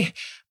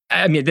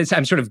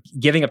I'm sort of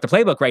giving up the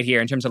playbook right here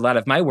in terms of a lot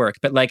of my work,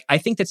 but like, I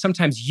think that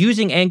sometimes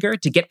using anger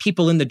to get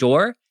people in the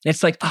door, and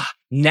it's like,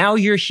 now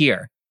you're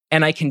here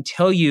and I can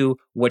tell you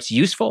what's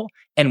useful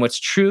and what's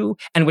true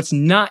and what's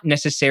not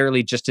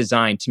necessarily just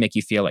designed to make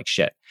you feel like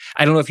shit.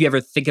 I don't know if you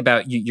ever think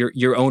about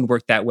your own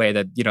work that way,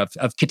 that,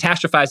 of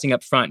catastrophizing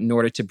up front in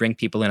order to bring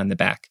people in on the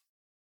back.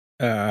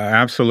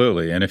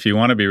 Absolutely. And if you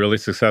want to be really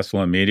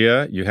successful in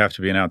media, you have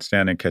to be an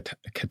outstanding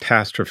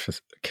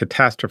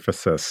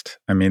catastrophicist.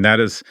 I mean,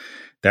 that is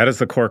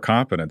the core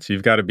competence.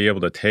 You've got to be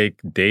able to take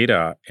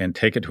data and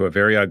take it to a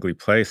very ugly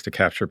place to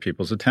capture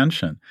people's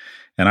attention.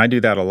 And I do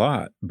that a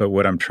lot. But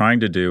what I'm trying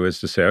to do is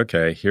to say,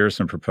 okay, here are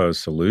some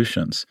proposed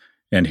solutions.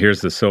 And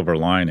here's the silver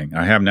lining.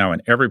 I have now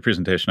in every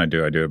presentation I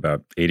do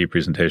about 80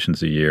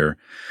 presentations a year.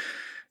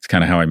 It's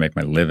kind of how I make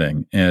my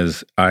living,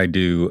 is I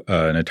do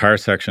an entire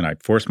section. I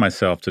force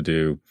myself to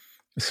do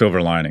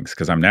silver linings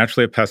because I'm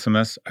naturally a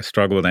pessimist. I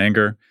struggle with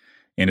anger,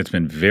 and it's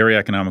been very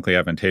economically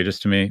advantageous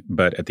to me.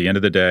 But at the end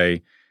of the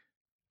day,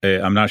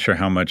 I'm not sure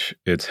how much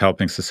it's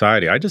helping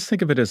society. I just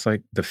think of it as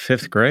like the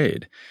fifth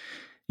grade.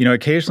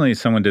 Occasionally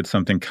someone did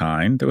something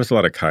kind. There was a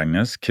lot of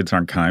kindness. Kids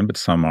aren't kind, but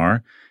some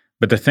are.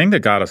 But the thing that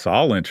got us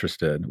all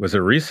interested was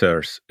a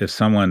resource. If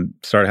someone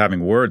started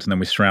having words and then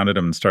we surrounded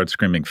them and started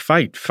screaming,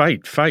 fight,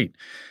 fight, fight,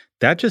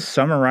 that just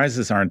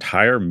summarizes our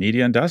entire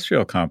media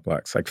industrial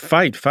complex. Like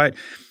fight, fight.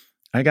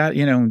 I got,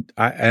 and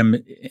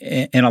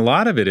a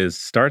lot of it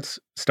starts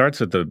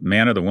with the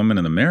man or the woman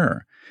in the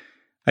mirror.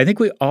 I think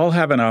we all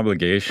have an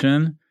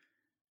obligation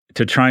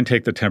to try and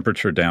take the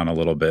temperature down a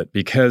little bit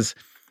because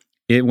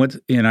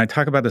I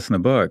talk about this in the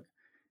book.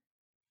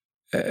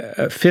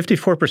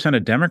 54%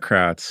 of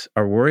Democrats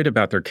are worried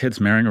about their kids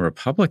marrying a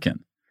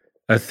Republican.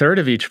 A third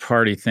of each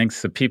party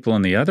thinks the people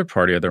in the other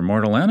party are their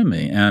mortal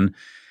enemy. And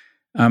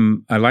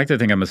I like to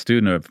think I'm a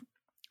student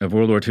of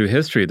World War II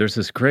history, there's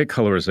this great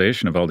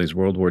colorization of all these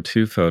World War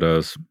II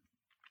photos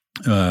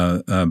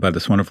by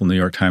this wonderful New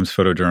York Times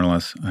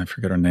photojournalist. I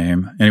forget her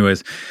name.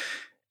 Anyways,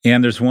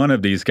 and there's one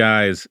of these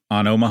guys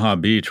on Omaha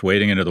Beach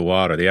wading into the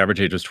water. The average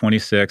age was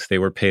 26. They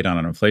were paid on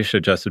an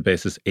inflation-adjusted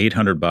basis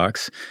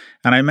 $800.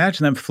 And I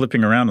imagine them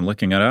flipping around and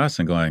looking at us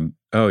and going,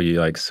 oh,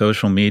 you like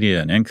social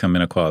media and income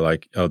inequality,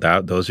 like, oh,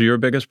 those are your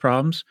biggest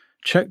problems?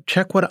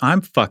 Check what I'm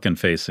fucking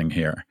facing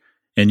here.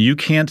 And you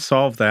can't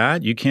solve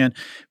that. You can't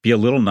be a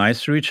little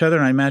nicer to each other.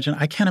 And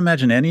I can't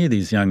imagine any of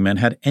these young men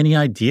had any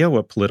idea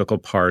what political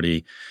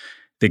party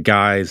the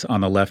guys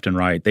on the left and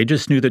right. They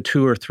just knew that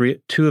two of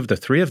the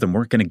three of them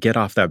weren't going to get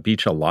off that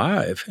beach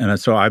alive. And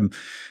so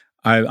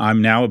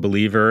I'm now a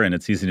believer, and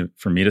it's easy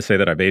for me to say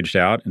that I've aged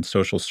out in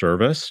social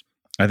service.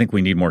 I think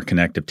we need more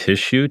connective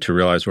tissue to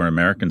realize we're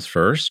Americans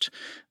first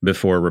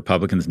before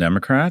Republicans,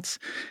 Democrats.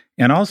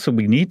 And also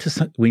we need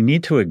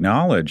to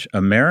acknowledge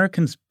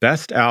Americans'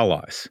 best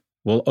allies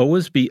will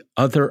always be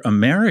other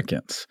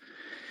Americans.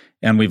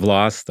 And we've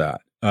lost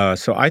that.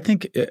 So I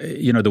think,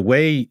 the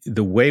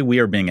way we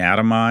are being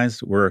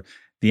atomized,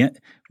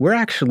 we're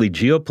actually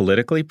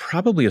geopolitically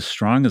probably as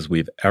strong as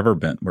we've ever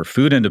been. We're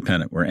food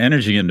independent. We're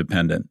energy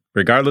independent.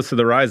 Regardless of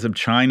the rise of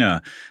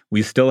China,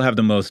 we still have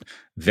the most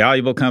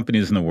valuable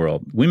companies in the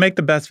world. We make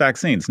the best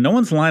vaccines. No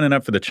one's lining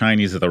up for the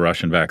Chinese or the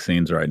Russian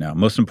vaccines right now.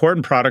 Most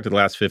important product of the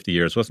last 50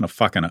 years wasn't a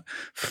fucking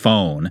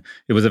phone.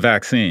 It was a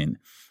vaccine.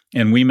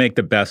 And we make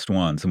the best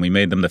ones, and we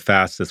made them the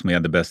fastest, and we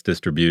had the best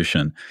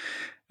distribution.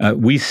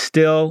 We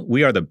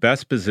are the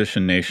best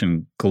positioned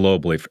nation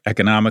globally,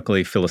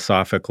 economically,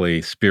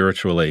 philosophically,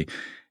 spiritually,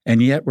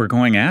 and yet we're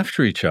going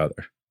after each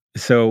other.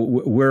 So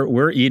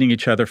we're eating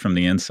each other from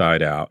the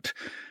inside out.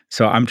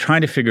 So I'm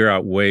trying to figure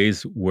out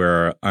ways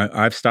where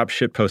I've stopped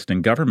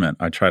shitposting government.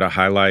 I try to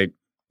highlight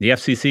the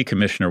FCC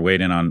commissioner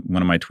weighed in on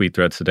one of my tweet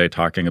threads today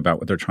talking about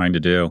what they're trying to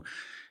do.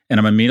 And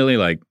I'm immediately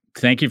like,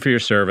 thank you for your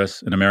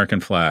service, an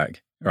American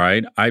flag.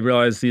 Right? I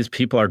realize these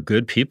people are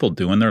good people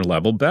doing their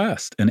level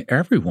best, and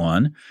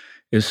everyone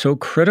is so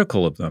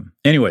critical of them.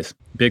 Anyways,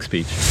 big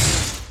speech.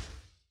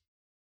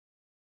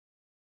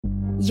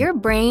 Your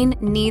brain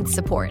needs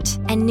support,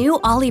 and new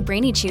Ollie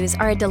Brainy Chews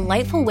are a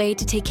delightful way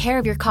to take care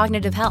of your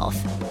cognitive health.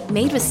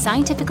 Made with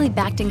scientifically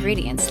backed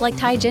ingredients like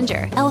Thai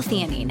ginger,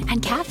 L-theanine,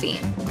 and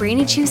caffeine,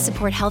 Brainy Chews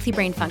support healthy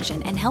brain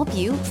function and help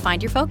you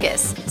find your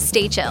focus,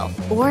 stay chill,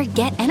 or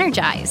get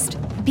energized.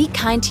 Be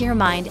kind to your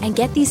mind and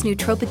get these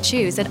nootropic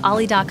chews at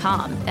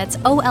ollie.com. That's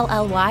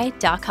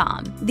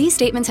OLLY.com. These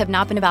statements have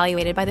not been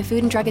evaluated by the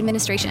Food and Drug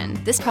Administration.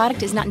 This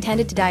product is not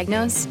intended to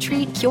diagnose,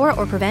 treat, cure,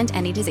 or prevent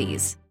any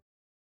disease.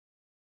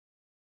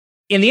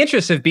 In the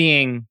interest of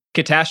being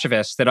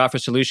catastrophists that offer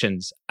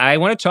solutions, I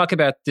want to talk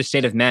about the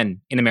state of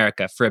men in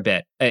America for a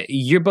bit.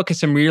 Your book has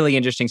some really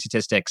interesting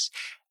statistics,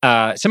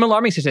 some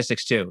alarming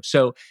statistics too.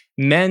 So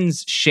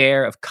men's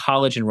share of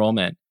college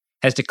enrollment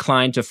has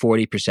declined to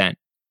 40%.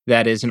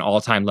 That is an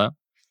all-time low.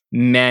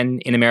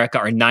 Men in America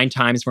are 9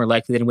 times more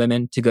likely than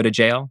women to go to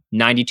jail.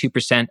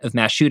 92% of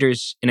mass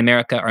shooters in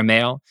America are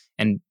male,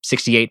 and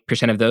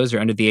 68% of those are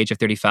under the age of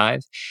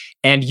 35.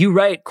 And you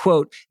write,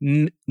 quote,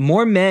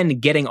 more men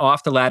getting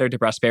off the ladder to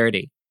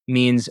prosperity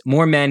means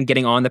more men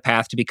getting on the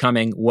path to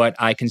becoming what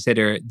I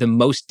consider the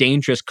most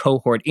dangerous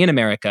cohort in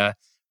America,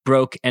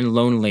 broke and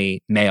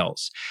lonely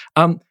males.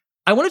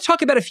 I want to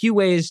talk about a few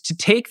ways to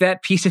take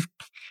that piece of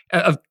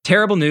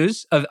terrible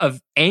news,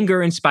 of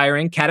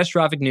anger-inspiring,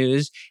 catastrophic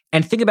news,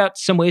 and think about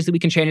some ways that we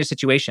can change the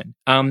situation.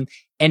 And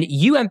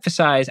you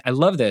emphasize, I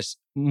love this,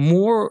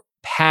 more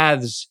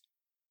paths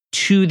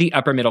to the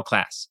upper middle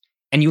class.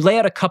 And you lay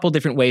out a couple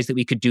different ways that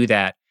we could do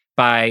that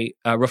by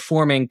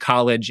reforming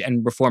college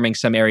and reforming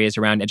some areas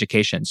around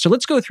education. So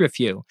let's go through a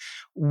few.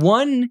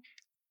 One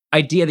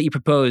idea that you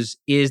propose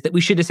is that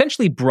we should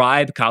essentially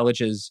bribe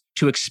colleges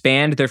to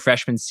expand their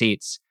freshman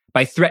seats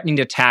by threatening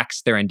to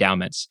tax their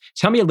endowments.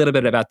 Tell me a little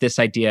bit about this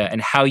idea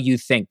and how you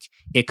think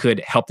it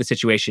could help the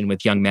situation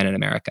with young men in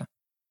America.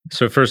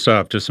 So first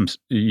off,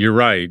 you're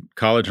right.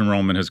 College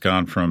enrollment has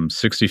gone from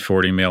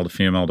 60-40 male to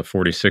female to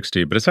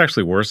 40-60, but it's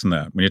actually worse than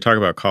that. When you talk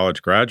about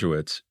college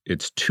graduates,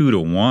 it's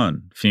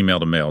 2-to-1 female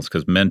to males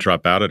because men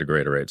drop out at a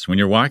greater rate. So when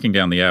you're walking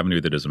down the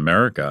avenue that is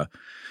America,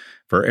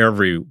 for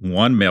every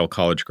 1 male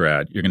college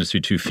grad, you're going to see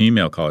 2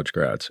 female college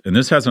grads. And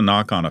this has a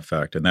knock-on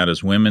effect, and that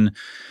is women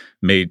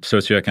made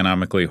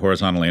socioeconomically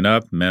horizontally and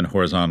up, men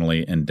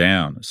horizontally and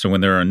down. So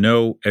when there are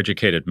no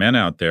educated men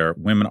out there,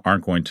 women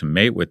aren't going to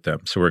mate with them.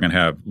 So we're going to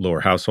have lower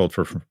household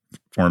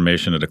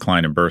formation, a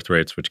decline in birth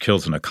rates, which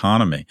kills an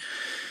economy.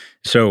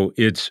 So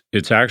it's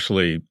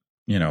actually,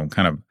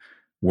 kind of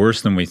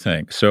worse than we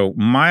think. So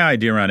my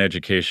idea around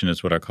education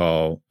is what I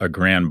call a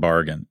grand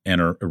bargain and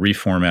a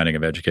reformatting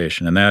of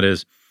education. And that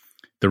is,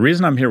 the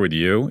reason I'm here with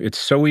you, it's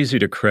so easy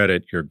to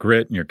credit your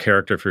grit and your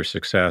character for your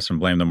success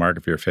and blame the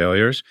market for your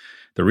failures.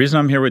 The reason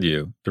I'm here with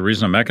you, the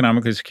reason I'm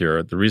economically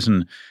secure, the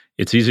reason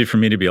it's easy for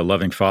me to be a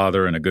loving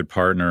father and a good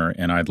partner,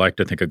 and I'd like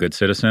to think a good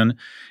citizen,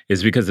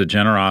 is because the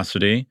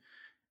generosity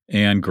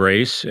and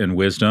grace and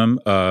wisdom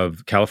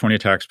of California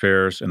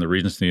taxpayers and the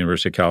Regents of the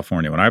University of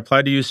California. When I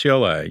applied to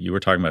UCLA, you were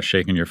talking about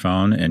shaking your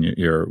phone and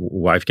your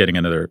wife getting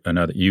another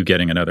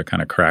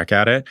kind of crack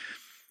at it.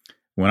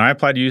 When I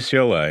applied to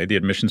UCLA, the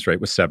admissions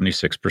rate was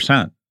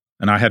 76%,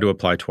 and I had to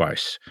apply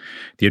twice.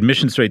 The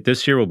admissions rate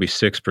this year will be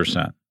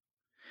 6%.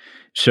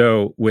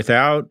 So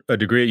without a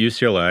degree at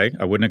UCLA,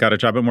 I wouldn't have got a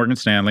job at Morgan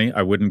Stanley.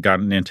 I wouldn't have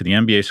gotten into the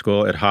MBA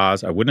school at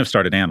Haas. I wouldn't have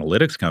started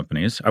analytics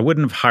companies. I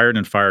wouldn't have hired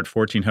and fired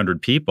 1,400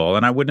 people.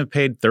 And I wouldn't have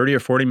paid $30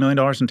 or $40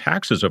 million in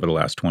taxes over the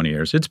last 20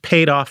 years. It's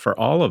paid off for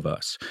all of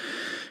us.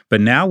 But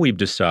now we've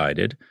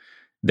decided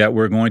that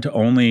we're going to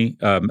only,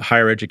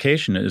 higher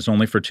education is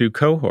only for two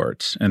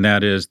cohorts, and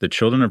that is the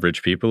children of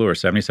rich people who are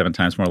 77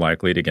 times more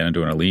likely to get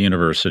into an elite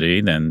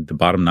university than the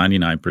bottom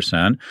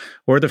 99%,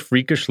 or the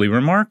freakishly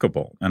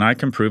remarkable. And I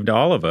can prove to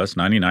all of us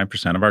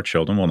 99% of our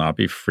children will not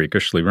be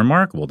freakishly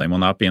remarkable. They will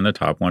not be in the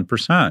top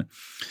 1%.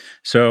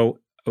 So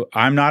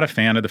I'm not a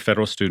fan of the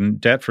federal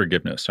student debt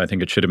forgiveness. I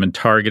think it should have been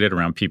targeted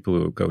around people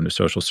who go into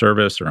social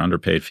service or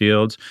underpaid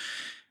fields.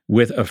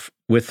 With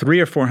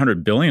 $300 or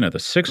 $400 billion of the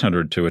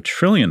 $600 to $1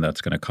 trillion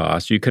that's going to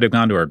cost, you could have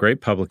gone to our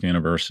great public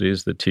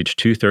universities that teach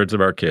 2/3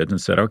 of our kids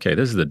and said, okay,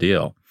 this is the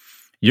deal.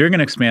 You're going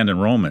to expand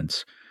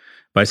enrollments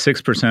by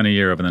 6% a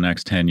year over the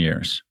next 10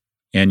 years,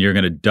 and you're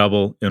going to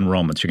double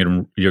enrollments.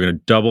 You're going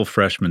to double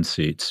freshman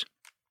seats.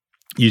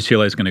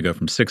 UCLA is going to go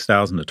from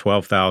 6,000 to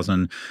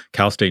 12,000.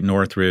 Cal State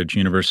Northridge,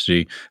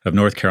 University of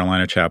North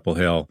Carolina, Chapel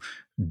Hill,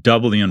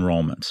 double the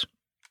enrollments.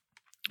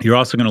 You're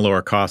also going to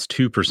lower costs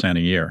 2%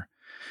 a year.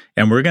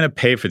 And we're going to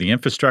pay for the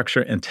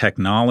infrastructure and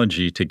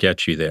technology to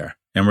get you there.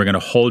 And we're going to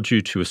hold you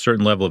to a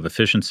certain level of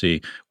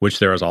efficiency, which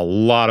there is a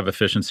lot of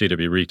efficiency to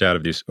be wreaked out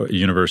of these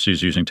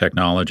universities using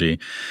technology.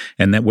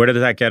 And then where does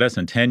that get us?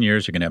 In 10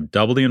 years, you're going to have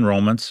double the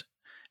enrollments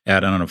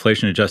at an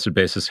inflation-adjusted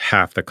basis,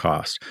 half the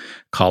cost.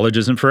 College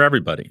isn't for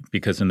everybody,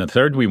 because in the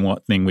third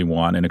thing we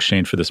want in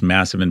exchange for this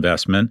massive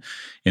investment,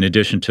 in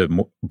addition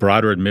to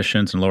broader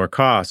admissions and lower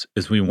costs,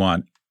 is we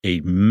want a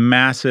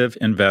massive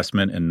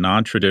investment in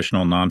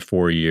non-traditional,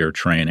 non-4-year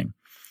training,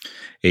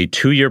 a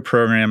 2-year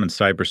program in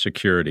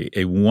cybersecurity,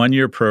 a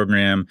 1-year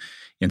program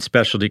in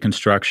specialty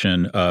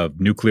construction of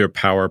nuclear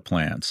power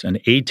plants, an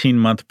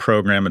 18-month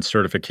program in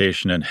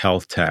certification in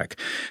health tech.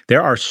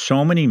 There are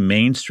so many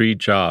Main Street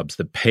jobs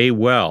that pay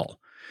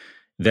well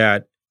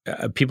that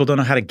people don't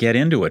know how to get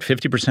into it.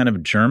 50%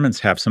 of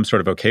Germans have some sort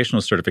of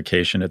vocational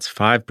certification. It's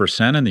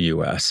 5% in the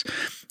U.S.,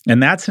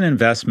 and that's an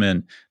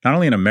investment not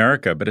only in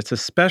America, but it's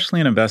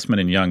especially an investment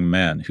in young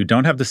men who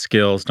don't have the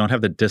skills, don't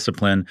have the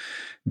discipline,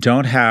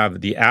 don't have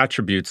the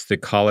attributes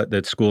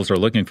that schools are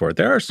looking for.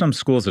 There are some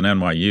schools at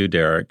NYU,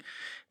 Derek,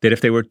 that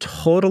if they were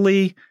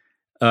totally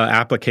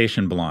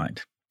application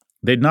blind,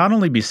 they'd not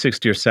only be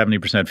 60 or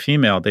 70%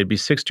 female, they'd be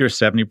 60 or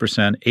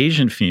 70%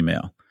 Asian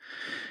female.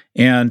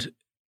 And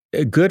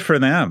good for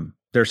them.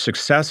 They're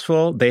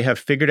successful. They have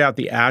figured out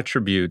the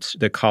attributes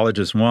that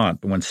colleges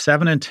want. But when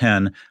 7 in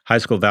 10 high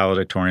school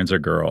valedictorians are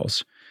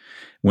girls,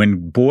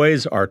 when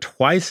boys are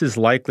twice as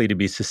likely to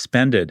be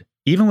suspended,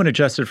 even when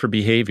adjusted for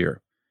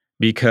behavior,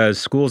 because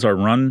schools are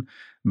run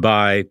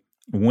by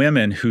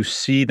women who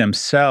see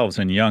themselves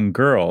in young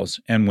girls,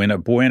 and when a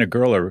boy and a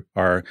girl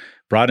are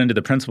brought into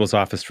the principal's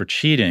office for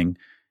cheating,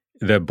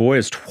 the boy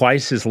is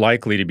twice as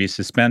likely to be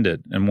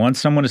suspended. And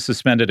once someone is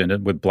suspended,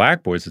 and with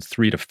black boys, it's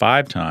 3 to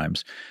 5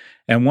 times.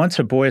 And once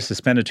a boy is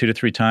suspended 2 to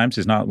 3 times,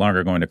 he's not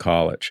longer going to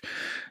college.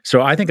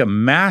 So I think a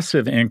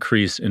massive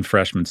increase in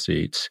freshman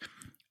seats,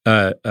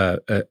 a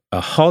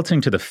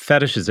halting to the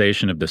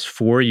fetishization of this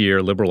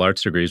 4-year liberal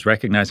arts degrees,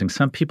 recognizing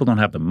some people don't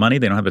have the money,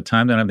 they don't have the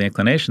time, they don't have the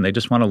inclination. They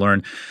just want to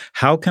learn,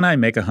 how can I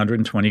make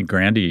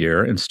 $120,000 a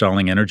year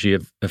installing energy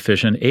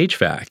efficient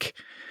HVAC?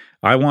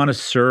 I want to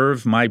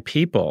serve my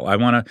people. I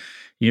want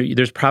to,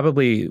 there's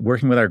probably,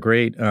 working with our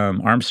great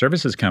armed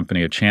services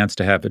company, a chance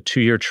to have a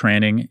 2-year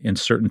training in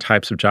certain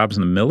types of jobs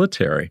in the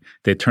military.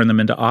 They turn them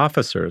into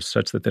officers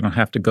such that they don't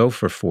have to go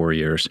for 4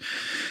 years.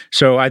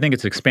 So I think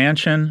it's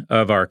expansion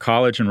of our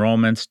college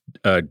enrollments,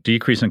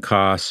 decrease in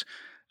costs,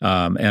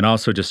 and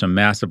also just a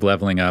massive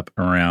leveling up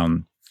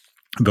around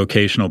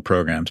vocational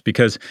programs.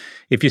 Because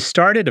if you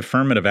started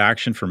affirmative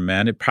action for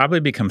men, it probably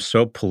becomes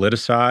so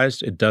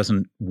politicized, it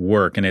doesn't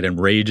work and it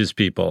enrages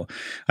people.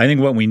 I think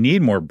what we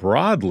need more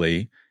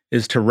broadly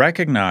is to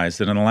recognize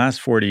that in the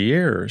last 40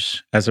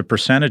 years, as a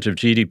percentage of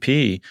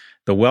GDP,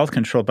 the wealth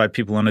controlled by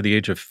people under the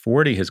age of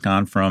 40 has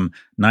gone from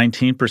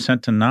 19%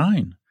 to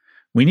 9%.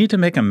 We need to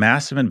make a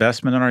massive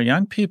investment in our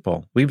young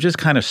people. We've just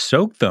kind of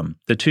soaked them.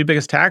 The 2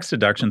 biggest tax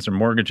deductions are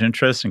mortgage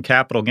interest and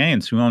capital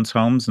gains. Who owns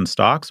homes and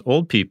stocks?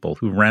 Old people.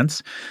 Who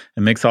rents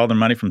and makes all their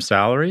money from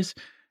salaries?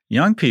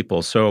 Young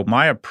people. So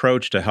my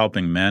approach to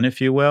helping men,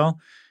 if you will,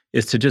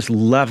 is to just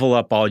level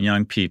up all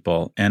young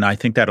people. And I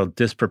think that'll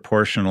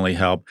disproportionately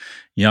help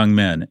young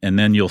men. And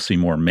then you'll see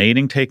more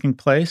mating taking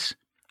place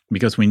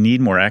because we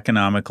need more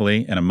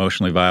economically and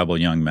emotionally viable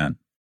young men.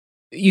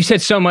 You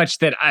said so much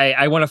that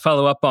I want to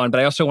follow up on, but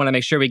I also want to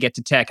make sure we get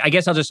to tech. I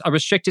guess I'll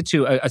restrict it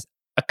to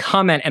a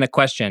comment and a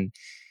question.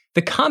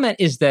 The comment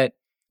is that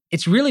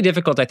it's really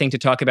difficult, I think, to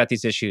talk about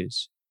these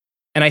issues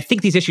And I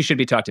think these issues should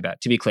be talked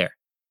about, to be clear.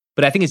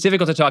 But I think it's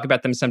difficult to talk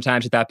about them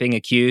sometimes without being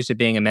accused of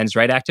being a men's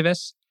rights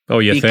activist. Oh,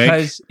 you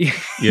because think?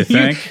 You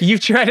think? You've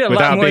tried it a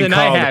lot more than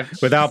I have.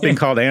 Without being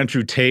called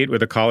Andrew Tate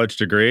with a college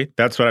degree.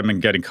 That's what I've been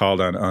getting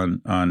called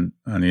on the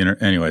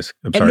internet. Anyways,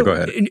 I'm sorry, go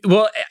ahead.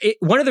 Well,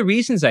 one of the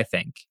reasons I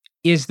think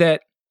is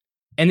that,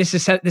 and this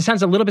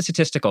sounds a little bit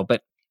statistical,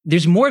 but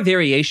there's more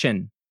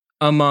variation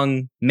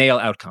among male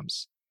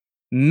outcomes.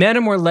 Men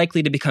are more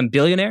likely to become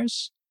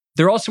billionaires.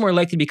 They're also more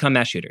likely to become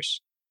mass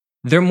shooters.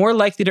 They're more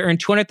likely to earn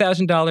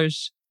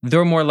 $200,000.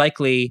 They're more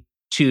likely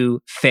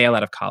to fail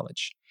out of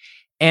college.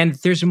 And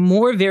there's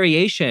more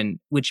variation,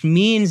 which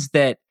means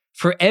that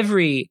for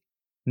every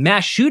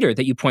mass shooter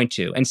that you point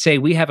to and say,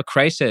 we have a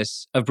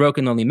crisis of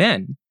broken, lonely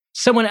men,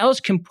 someone else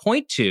can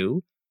point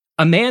to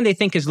a man they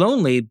think is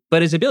lonely,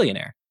 but is a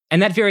billionaire.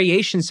 And that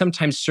variation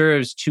sometimes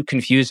serves to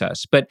confuse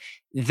us. But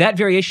that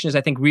variation is, I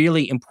think,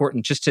 really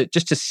important just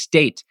to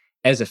state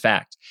as a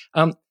fact.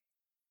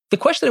 The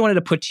question I wanted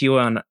to put to you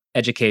on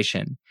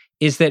education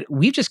is that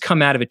we've just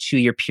come out of a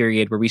 2-year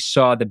period where we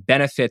saw the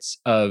benefits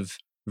of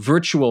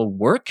virtual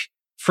work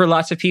for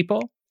lots of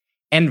people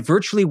and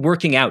virtually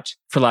working out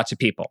for lots of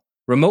people.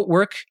 Remote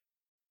work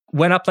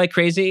went up like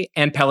crazy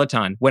and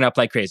Peloton went up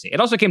like crazy. It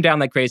also came down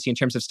like crazy in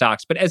terms of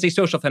stocks, but as a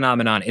social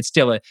phenomenon, it's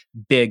still a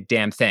big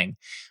damn thing.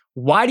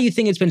 Why do you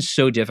think it's been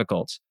so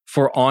difficult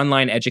for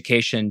online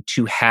education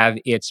to have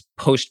its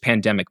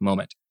post-pandemic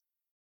moment?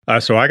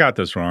 So I got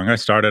this wrong. I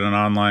started an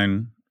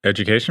online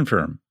education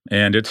firm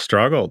and it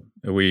struggled.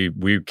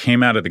 We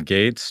came out of the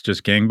gates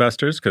just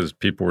gangbusters because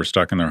people were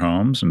stuck in their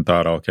homes and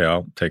thought, okay,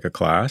 I'll take a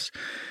class.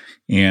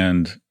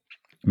 And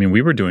I mean,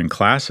 we were doing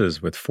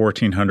classes with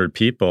 1,400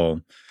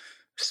 people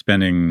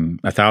spending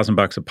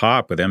 $1,000 a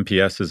pop with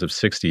MPSs of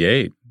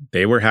 68.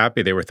 They were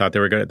happy. They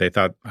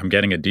thought I'm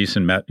getting a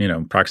decent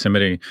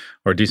proximity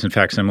or decent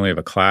facsimile of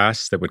a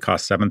class that would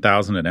cost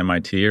 $7,000 at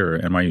MIT or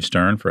NYU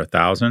Stern for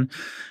 $1,000.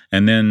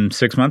 And then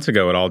 6 months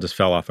ago, it all just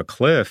fell off a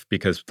cliff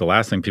because the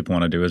last thing people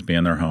want to do is be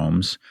in their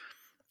homes,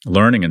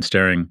 learning and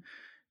staring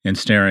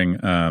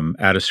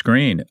at a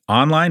screen.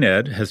 Online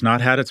ed has not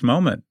had its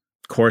moment.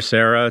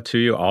 Coursera, to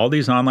you, all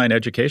these online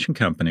education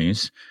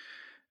companies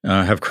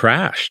have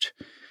crashed.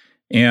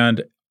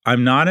 And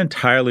I'm not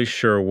entirely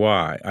sure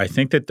why. I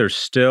think that there's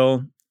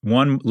still,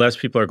 one, less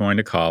people are going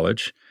to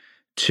college.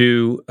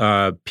 Two,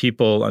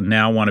 people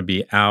now want to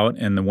be out,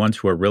 and the ones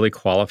who are really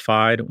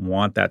qualified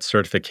want that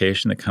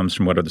certification that comes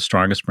from what are the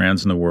strongest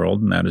brands in the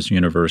world, and that is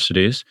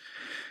universities.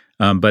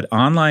 But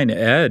online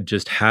ed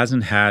just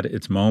hasn't had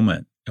its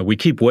moment. We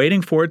keep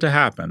waiting for it to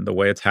happen the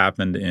way it's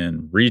happened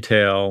in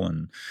retail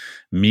and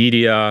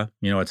media.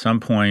 At some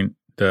point,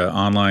 the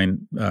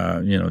online,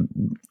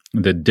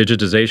 the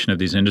digitization of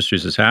these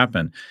industries has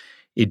happened.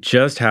 It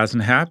just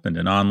hasn't happened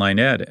in online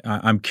ed.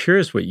 I'm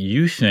curious what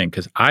you think,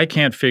 because I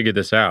can't figure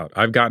this out.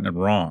 I've gotten it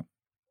wrong.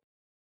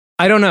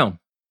 I don't know.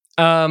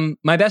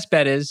 My best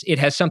bet is it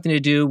has something to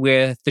do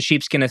with the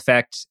sheepskin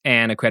effect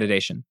and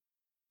accreditation.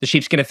 The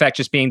sheepskin effect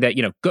just being that,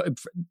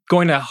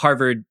 going to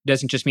Harvard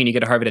doesn't just mean you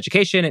get a Harvard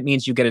education. It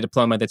means you get a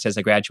diploma that says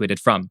I graduated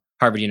from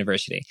Harvard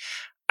University.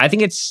 I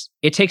think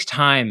it takes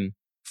time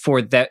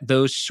for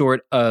those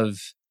sort of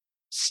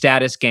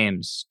status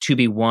games to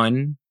be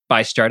won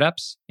by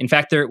startups. In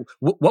fact,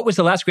 what was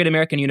the last great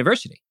American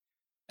university?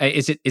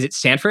 Is it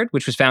Stanford,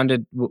 which was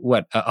founded,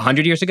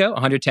 100 years ago,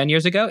 110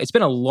 years ago? It's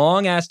been a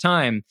long-ass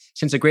time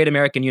since a great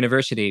American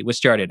university was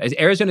started.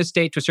 Arizona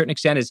State, to a certain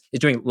extent, is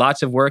doing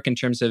lots of work in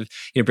terms of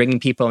bringing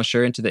people, I'm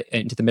sure, into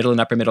the middle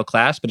and upper middle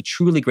class, but a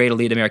truly great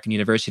elite American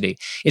university.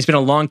 It's been a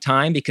long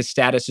time because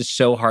status is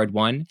so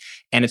hard-won,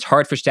 and it's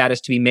hard for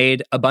status to be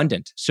made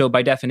abundant. So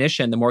by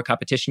definition, the more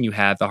competition you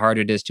have, the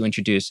harder it is to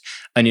introduce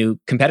a new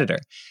competitor.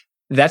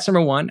 That's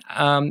number one.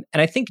 And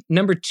I think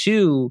number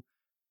two,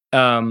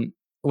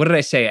 what did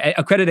I say?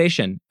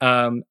 Accreditation.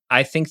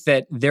 I think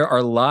that there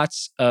are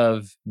lots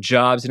of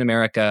jobs in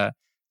America,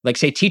 like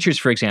say teachers,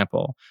 for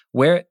example,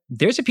 where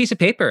there's a piece of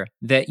paper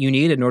that you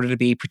need in order to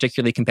be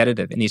particularly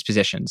competitive in these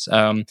positions.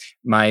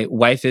 My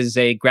wife is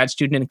a grad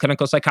student in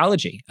clinical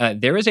psychology.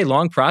 There is a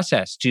long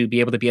process to be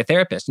able to be a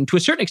therapist. And to a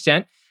certain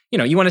extent,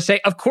 you want to say,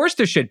 of course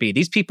there should be.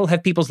 These people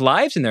have people's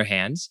lives in their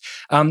hands.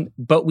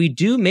 But we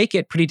do make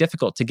it pretty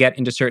difficult to get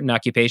into certain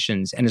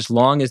occupations. And as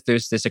long as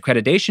there's this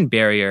accreditation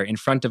barrier in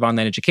front of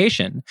online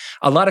education,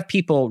 a lot of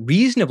people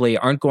reasonably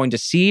aren't going to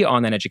see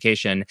online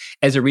education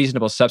as a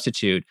reasonable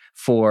substitute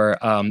for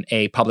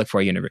a public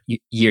four-year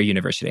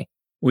university.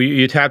 Well,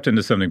 you tapped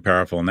into something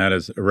powerful, and that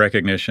is a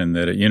recognition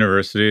that at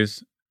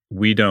universities,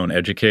 we don't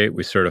educate,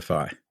 we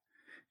certify.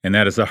 And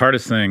that is the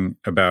hardest thing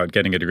about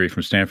getting a degree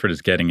from Stanford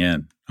is getting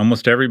in.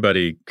 Almost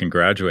everybody can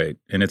graduate.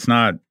 And it's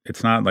not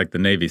like the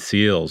Navy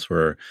SEALs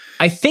where...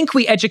 I think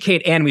we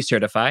educate and we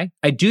certify.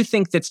 I do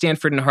think that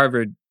Stanford and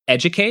Harvard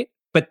educate,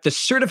 but the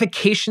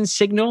certification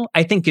signal,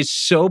 I think, is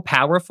so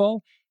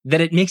powerful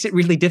that it makes it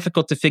really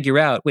difficult to figure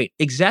out,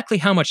 exactly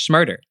how much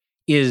smarter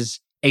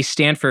is a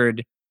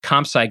Stanford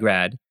comp sci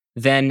grad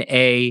than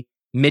a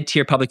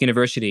mid-tier public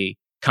university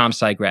comp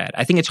sci grad?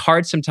 I think it's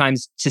hard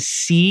sometimes to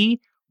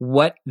see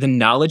what the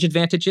knowledge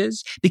advantage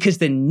is because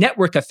the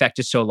network effect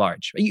is so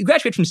large. You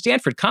graduate from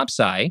Stanford Comp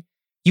Sci,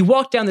 you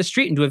walk down the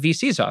street into a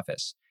VC's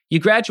office. You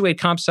graduate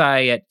Comp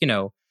Sci at,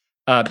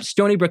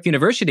 Stony Brook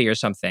University or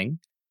something,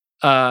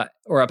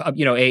 or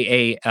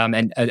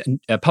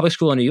a public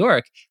school in New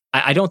York.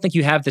 I don't think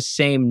you have the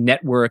same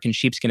network and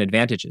sheepskin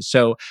advantages.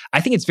 So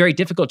I think it's very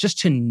difficult just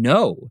to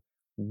know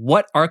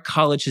what our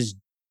college is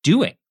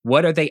doing.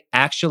 What are they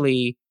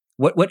actually?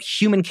 What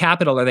human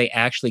capital are they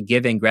actually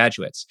giving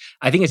graduates?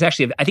 I think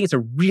it's a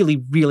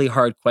really, really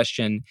hard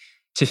question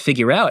to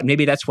figure out. And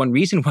maybe that's one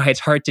reason why it's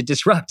hard to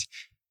disrupt.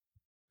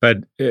 But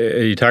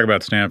you talk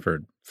about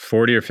Stanford,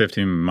 40 or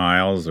 50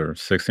 miles or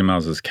 60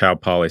 miles is Cal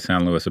Poly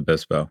San Luis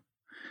Obispo.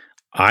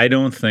 I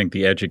don't think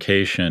the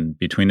education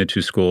between the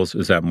two schools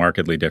is that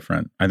markedly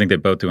different. I think they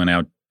both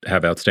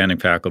have outstanding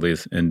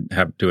faculties and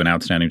do an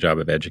outstanding job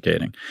of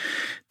educating.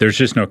 There's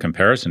just no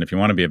comparison. If you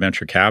want to be a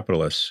venture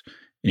capitalist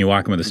and you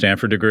walk in with a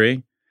Stanford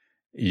degree,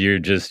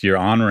 your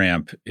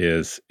on-ramp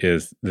is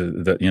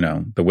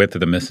the width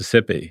of the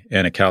Mississippi.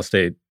 And at Cal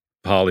State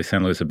Poly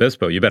San Luis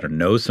Obispo, you better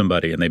know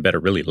somebody and they better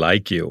really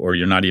like you, or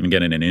you're not even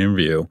getting an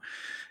interview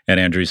at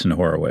Andreessen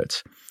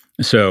Horowitz.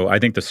 So I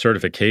think the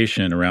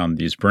certification around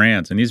these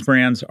brands, and these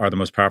brands are the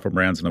most powerful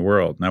brands in the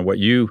world. Now, what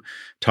you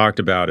talked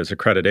about is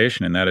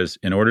accreditation, and that is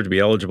in order to be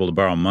eligible to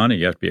borrow money,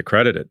 you have to be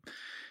accredited.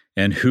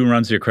 And who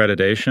runs the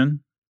accreditation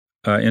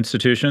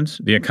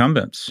institutions? The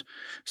incumbents.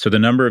 So the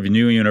number of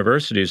new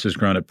universities has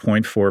grown at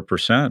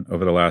 0.4%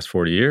 over the last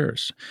 40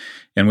 years.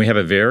 And we have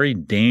a very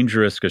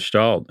dangerous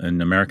gestalt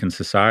in American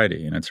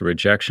society, and it's a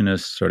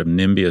rejectionist sort of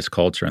NIMBYist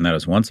culture. And that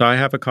is, once I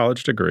have a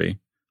college degree,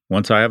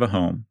 once I have a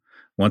home,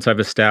 once I've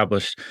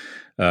established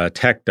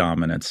tech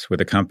dominance with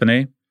a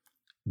company,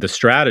 the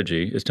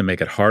strategy is to make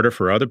it harder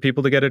for other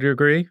people to get a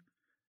degree,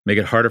 make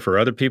it harder for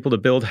other people to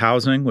build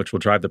housing, which will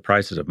drive the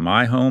prices of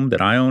my home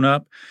that I own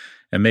up,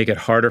 and make it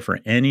harder for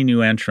any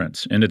new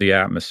entrants into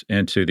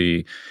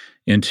the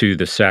into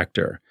the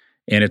sector.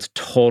 And it's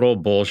total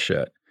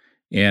bullshit.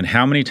 And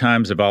how many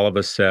times have all of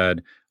us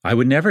said, I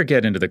would never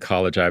get into the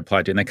college I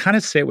applied to? And they kind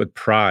of say it with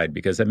pride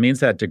because that means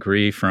that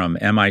degree from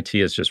MIT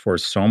is just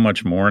worth so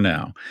much more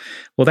now.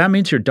 Well, that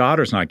means your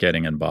daughter's not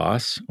getting in,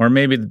 boss. Or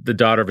maybe the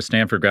daughter of a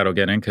Stanford grad will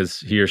get in because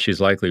he or she's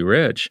likely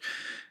rich.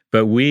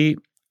 But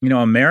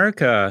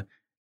America,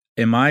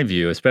 in my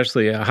view,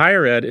 especially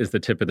higher ed, is the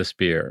tip of the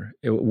spear.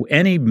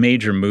 Any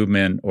major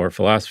movement or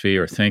philosophy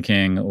or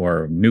thinking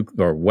or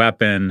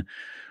weapon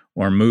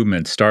or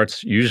movement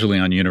starts usually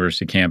on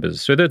university campuses.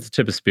 So that's the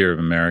tip of the spear of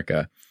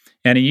America.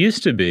 And it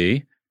used to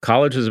be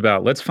college was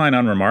about, let's find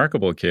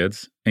unremarkable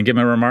kids and give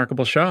them a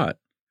remarkable shot.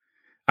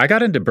 I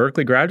got into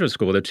Berkeley Graduate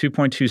School with a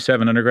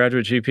 2.27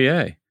 undergraduate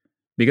GPA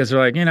because they're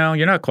like,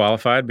 you're not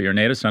qualified, but you're a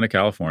native son of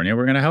California.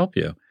 We're going to help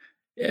you.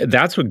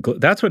 That's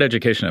what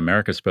education in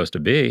America is supposed to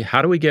be.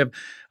 How do we give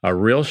a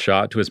real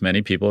shot to as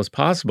many people as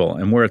possible?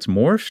 And where it's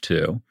morphed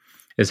to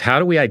is how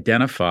do we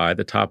identify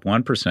the top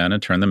 1%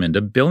 and turn them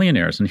into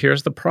billionaires? And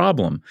here's the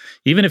problem.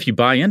 Even if you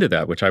buy into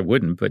that, which I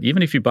wouldn't, but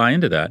even if you buy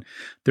into that,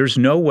 there's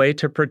no way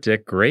to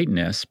predict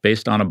greatness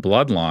based on a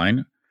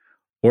bloodline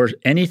or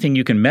anything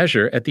you can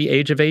measure at the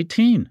age of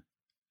 18.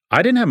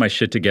 I didn't have my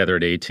shit together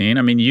at 18.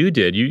 I mean, you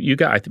did. You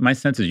got. My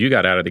sense is you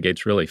got out of the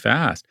gates really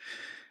fast.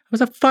 I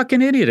was a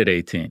fucking idiot at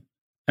 18.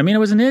 I mean, I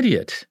was an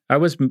idiot.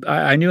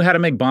 I knew how to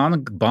make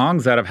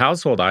bongs out of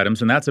household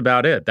items, and that's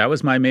about it. That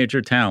was my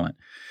major talent.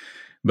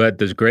 But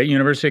this great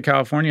University of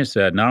California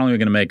said, not only are we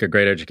going to make a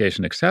great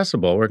education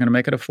accessible, we're going to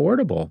make it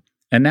affordable.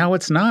 And now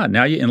it's not.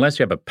 Now, unless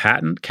you have a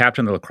patent,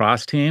 captain the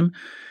lacrosse team,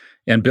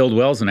 and build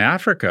wells in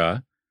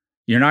Africa,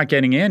 you're not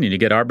getting in. And you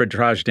get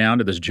arbitraged down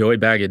to this Joey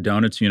Bag of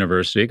Donuts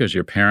university because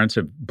your parents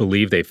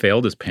believe they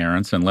failed as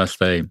parents unless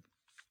they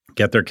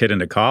get their kid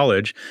into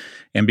college.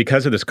 And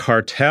because of this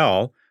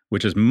cartel,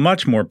 which is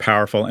much more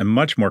powerful and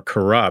much more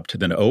corrupt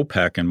than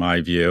OPEC, in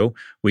my view,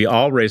 we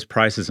all raise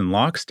prices in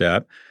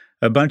lockstep.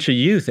 A bunch of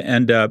youth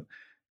end up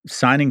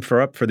signing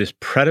up for these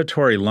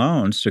predatory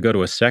loans to go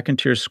to a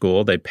second-tier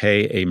school. They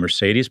pay a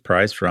Mercedes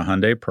price for a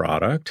Hyundai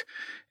product.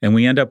 And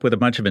we end up with a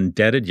bunch of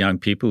indebted young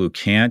people who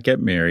can't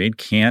get married,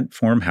 can't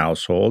form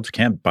households,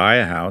 can't buy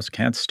a house,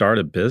 can't start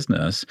a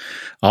business,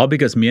 all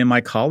because me and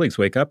my colleagues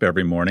wake up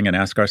every morning and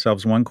ask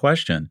ourselves one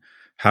question: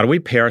 how do we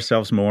pay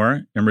ourselves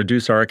more and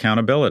reduce our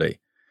accountability?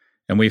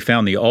 And we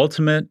found the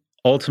ultimate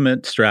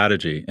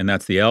strategy, and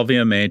that's the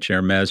LVMH,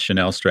 Hermes,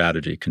 Chanel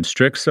strategy: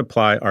 constrict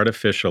supply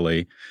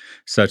artificially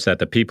such that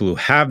the people who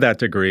have that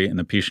degree and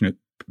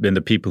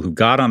the people who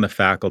got on the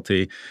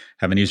faculty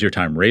have an easier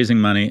time raising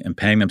money and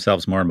paying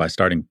themselves more by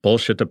starting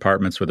bullshit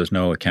departments where there's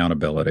no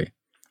accountability.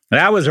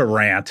 That was a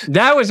rant.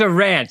 That was a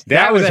rant.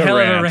 That was a hell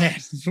of a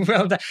rant.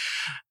 Well done.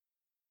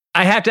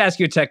 I have to ask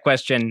you a tech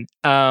question.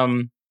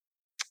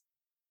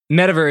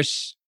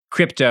 Metaverse,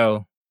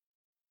 crypto,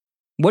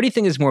 what do you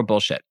think is more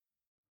bullshit?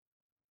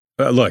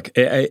 Look,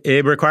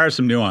 it requires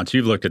some nuance.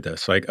 You've looked at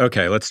this. Like,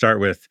 okay, let's start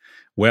with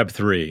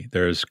Web3.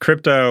 There's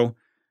crypto,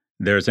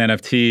 there's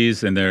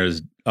NFTs, and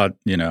there's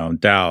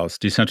DAOs,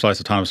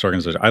 decentralized autonomous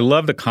organizations. I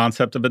love the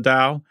concept of a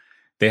DAO.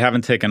 They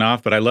haven't taken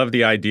off, but I love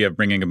the idea of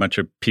bringing a bunch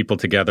of people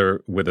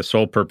together with a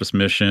sole purpose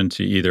mission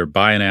to either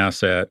buy an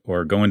asset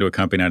or go into a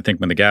company. And I think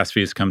when the gas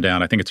fees come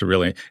down, I think it's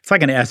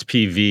like an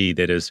SPV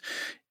that is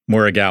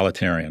more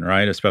egalitarian,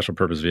 right? A special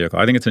purpose vehicle.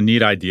 I think it's a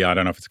neat idea. I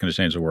don't know if it's going to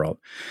change the world.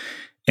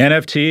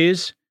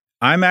 NFTs,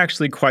 I'm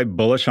actually quite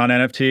bullish on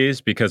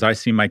NFTs because I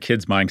see my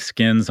kids buying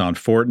skins on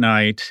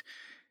Fortnite.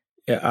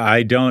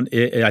 I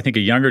think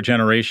a younger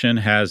generation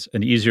has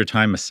an easier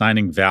time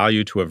assigning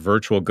value to a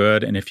virtual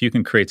good. And if you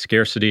can create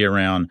scarcity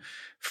around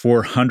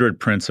 400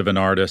 prints of an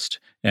artist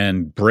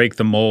and break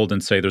the mold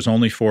and say there's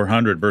only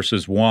 400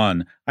 versus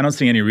one, I don't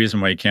see any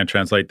reason why you can't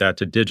translate that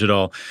to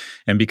digital.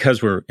 And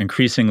because we're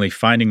increasingly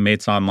finding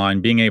mates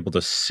online, being able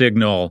to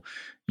signal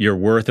your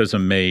worth as a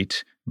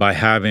mate by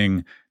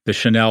having the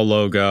Chanel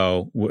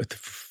logo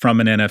from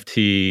an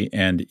NFT,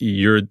 and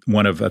you're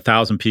one of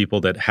 1,000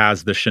 people that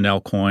has the Chanel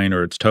coin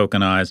or it's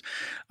tokenized,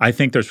 I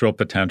think there's real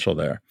potential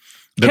there.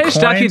 Can I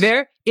stop you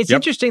there? It's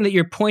interesting that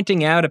you're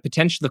pointing out a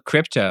potential of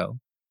crypto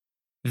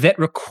that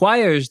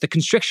requires the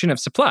constriction of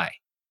supply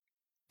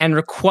and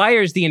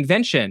requires the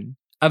invention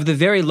of the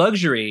very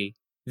luxury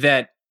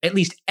that, at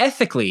least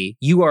ethically,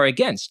 you are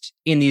against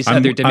in these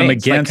other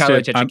domains, like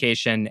college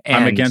education.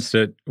 I'm against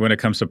it when it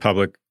comes to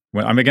public.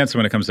 I'm against it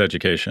when it comes to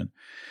education.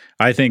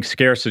 I think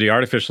scarcity,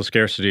 artificial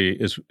scarcity,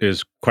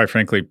 is quite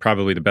frankly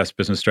probably the best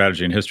business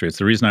strategy in history. It's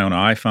the reason I own an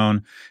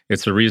iPhone.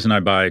 It's the reason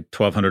I buy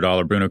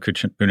 $1,200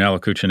 Brunello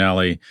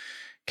Cucinelli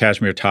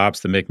cashmere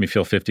tops that make me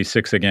feel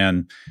 56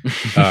 again.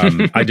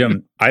 I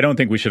don't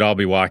think we should all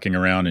be walking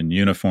around in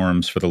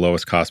uniforms for the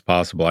lowest cost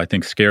possible. I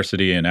think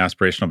scarcity and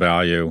aspirational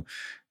value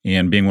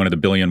and being one of the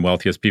billion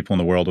wealthiest people in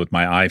the world with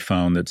my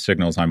iPhone that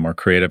signals I'm more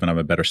creative and I'm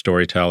a better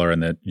storyteller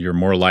and that you're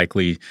more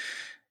likely,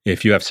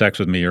 if you have sex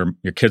with me, your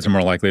kids are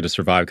more likely to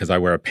survive because I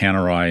wear a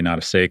Panerai, not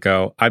a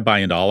Seiko. I buy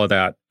into all of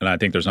that, and I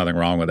think there's nothing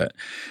wrong with it.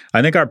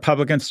 I think our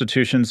public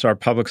institutions are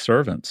public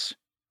servants.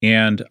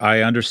 And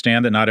I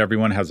understand that not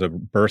everyone has a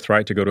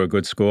birthright to go to a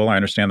good school. I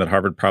understand that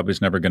Harvard probably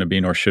is never going to be,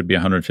 nor should be,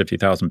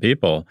 150,000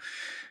 people.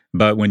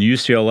 But when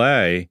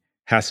UCLA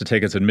has to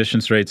take its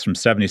admissions rates from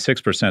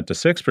 76% to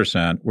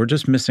 6%, we're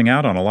just missing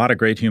out on a lot of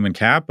great human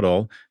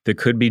capital that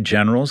could be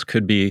generals,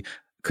 could be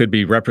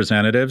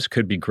representatives,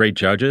 could be great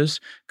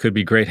judges, could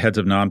be great heads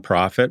of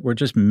nonprofit. We're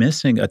just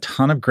missing a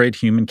ton of great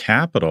human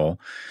capital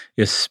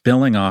is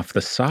spilling off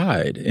the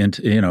side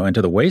into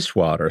the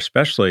wastewater,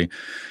 especially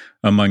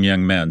among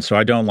young men. So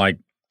I don't like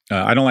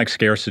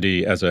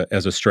scarcity as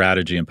a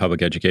strategy in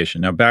public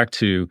education. Now back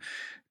to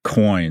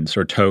coins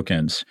or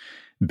tokens.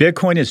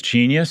 Bitcoin is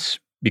genius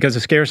because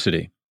of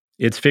scarcity.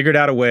 It's figured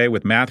out a way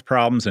with math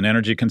problems and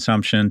energy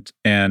consumption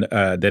and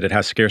that it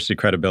has scarcity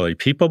credibility.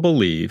 People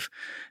believe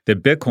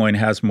that Bitcoin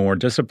has more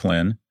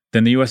discipline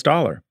than the US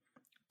dollar.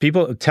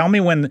 People tell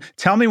me when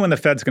the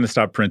Fed's going to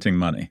stop printing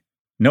money.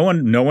 No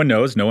one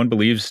knows. No one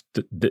believes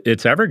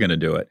it's ever going to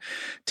do it.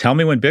 Tell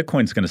me when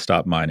Bitcoin's going to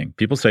stop mining.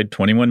 People say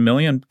 21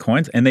 million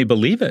coins, and they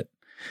believe it.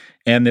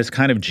 And this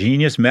kind of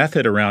genius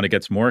method around it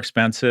gets more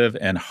expensive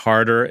and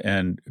harder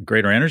and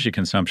greater energy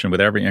consumption with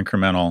every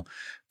incremental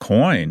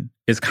coin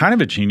is kind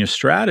of a genius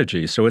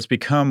strategy. So it's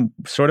become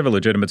sort of a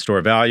legitimate store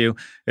of value.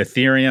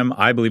 Ethereum,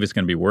 I believe, is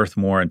going to be worth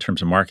more in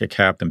terms of market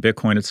cap than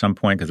Bitcoin at some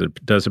point because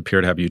it does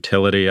appear to have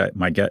utility.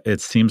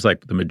 It seems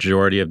like the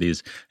majority of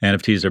these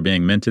NFTs are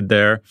being minted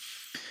there.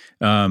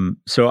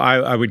 So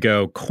I would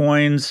go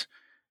coins.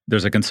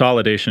 There's a rapid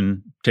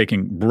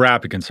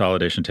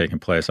consolidation taking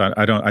place.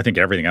 I think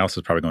everything else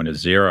is probably going to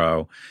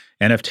zero.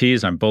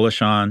 NFTs, I'm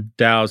bullish on.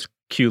 DAOs,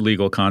 cute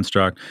legal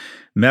construct.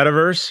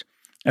 Metaverse,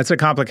 that's a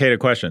complicated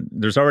question.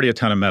 There's already a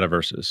ton of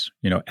metaverses.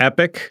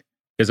 Epic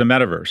is a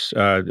metaverse.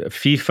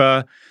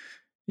 FIFA,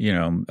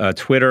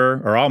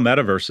 Twitter are all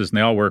metaverses, and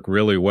they all work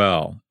really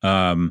well.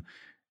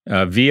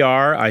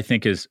 VR, I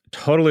think, is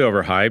totally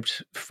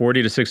overhyped.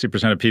 40 to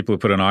 60% of people who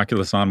put an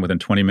Oculus on within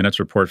 20 minutes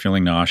report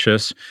feeling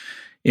nauseous.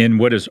 In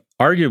what is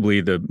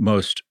arguably the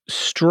most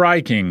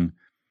striking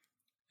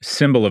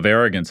symbol of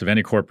arrogance of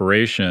any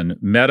corporation,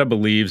 Meta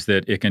believes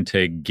that it can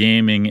take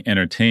gaming,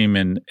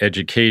 entertainment,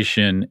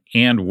 education,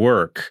 and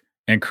work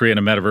and create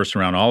a metaverse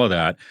around all of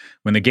that,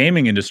 when the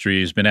gaming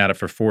industry has been at it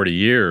for 40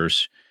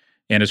 years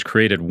and has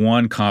created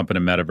one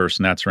competent metaverse,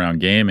 and that's around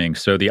gaming.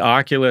 So the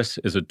Oculus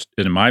is,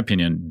 in my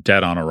opinion,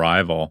 dead on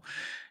arrival.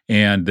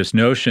 And this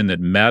notion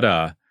that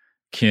Meta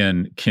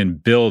can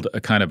build a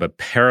kind of a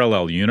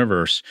parallel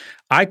universe,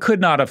 I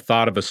could not have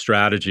thought of a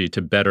strategy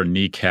to better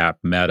kneecap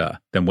Meta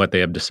than what they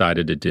have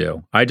decided to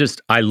do.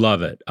 I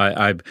love it.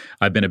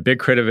 I've been a big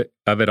critic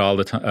of it all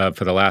the time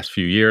for the last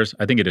few years.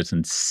 I think it is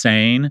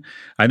insane.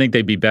 I think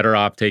they'd be better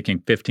off taking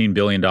 $15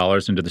 billion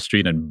into the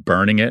street and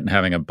burning it and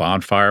having a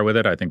bonfire with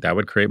it. I think that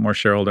would create more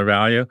shareholder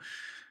value.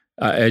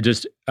 I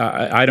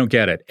don't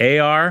get it.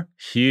 AR,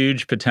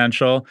 huge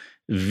potential.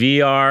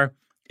 VR,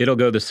 it'll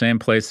go the same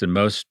place that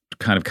most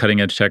kind of cutting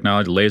edge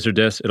technology,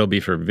 Laserdisc, it'll be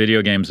for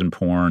video games and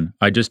porn.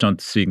 I think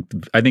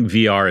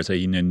VR is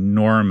an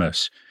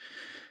enormous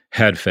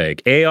head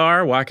fake.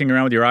 AR, walking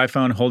around with your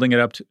iPhone, holding it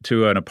up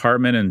to an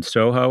apartment in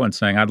Soho and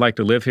saying, I'd like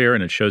to live here,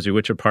 and it shows you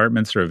which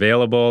apartments are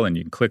available, and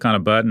you can click on a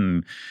button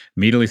and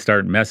immediately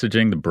start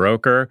messaging the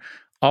broker.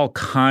 All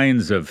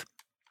kinds of,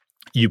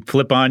 you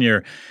flip on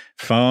your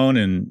phone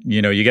and,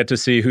 you get to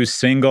see who's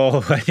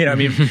single.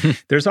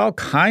 There's all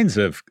kinds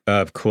of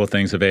cool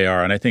things of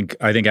AR, and I think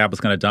Apple's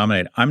going to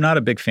dominate. I'm not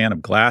a big fan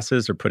of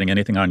glasses or putting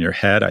anything on your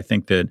head. I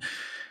think that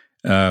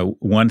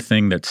one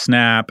thing that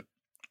Snap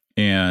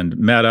and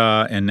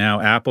Meta and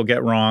now Apple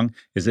get wrong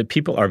is that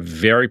people are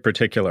very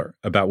particular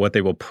about what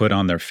they will put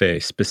on their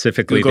face.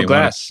 Specifically, Google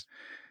Glass.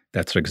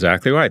 That's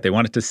exactly right. They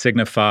want it to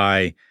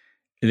signify,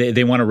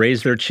 they want to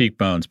raise their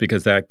cheekbones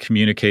because that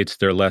communicates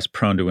they're less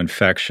prone to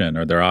infection,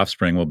 or their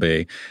offspring will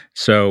be.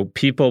 So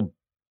people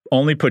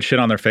only put shit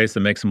on their face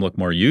that makes them look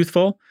more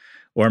youthful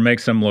or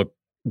makes them look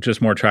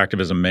just more attractive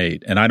as a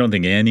mate. And I don't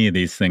think any of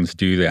these things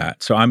do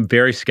that. So I'm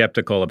very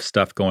skeptical of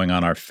stuff going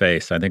on our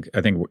face. I think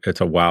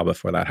it's a while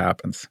before that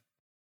happens.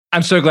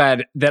 I'm so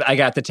glad that I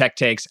got the tech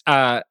takes.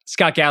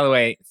 Scott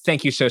Galloway,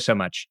 thank you so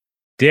much.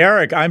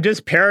 Derek, I'm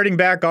just parroting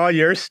back all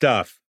your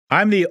stuff.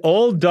 I'm the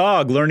old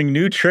dog learning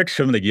new tricks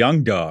from the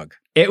young dog.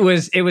 It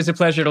was a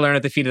pleasure to learn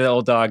at the feet of the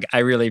old dog. I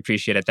really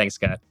appreciate it. Thanks,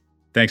 Scott.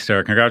 Thanks,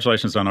 Derek.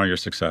 Congratulations on all your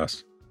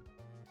success.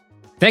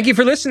 Thank you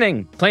for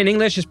listening. Plain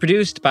English is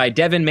produced by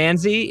Devin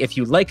Manzi. If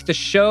you like the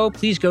show,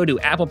 please go to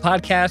Apple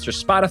Podcasts or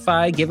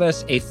Spotify, give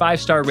us a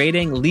 5-star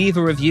rating, leave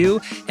a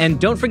review, and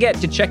don't forget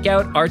to check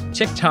out our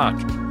TikTok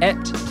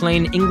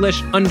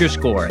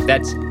 @PlainEnglish_.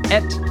 That's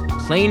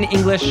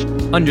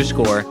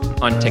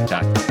 @PlainEnglish_ on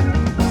TikTok.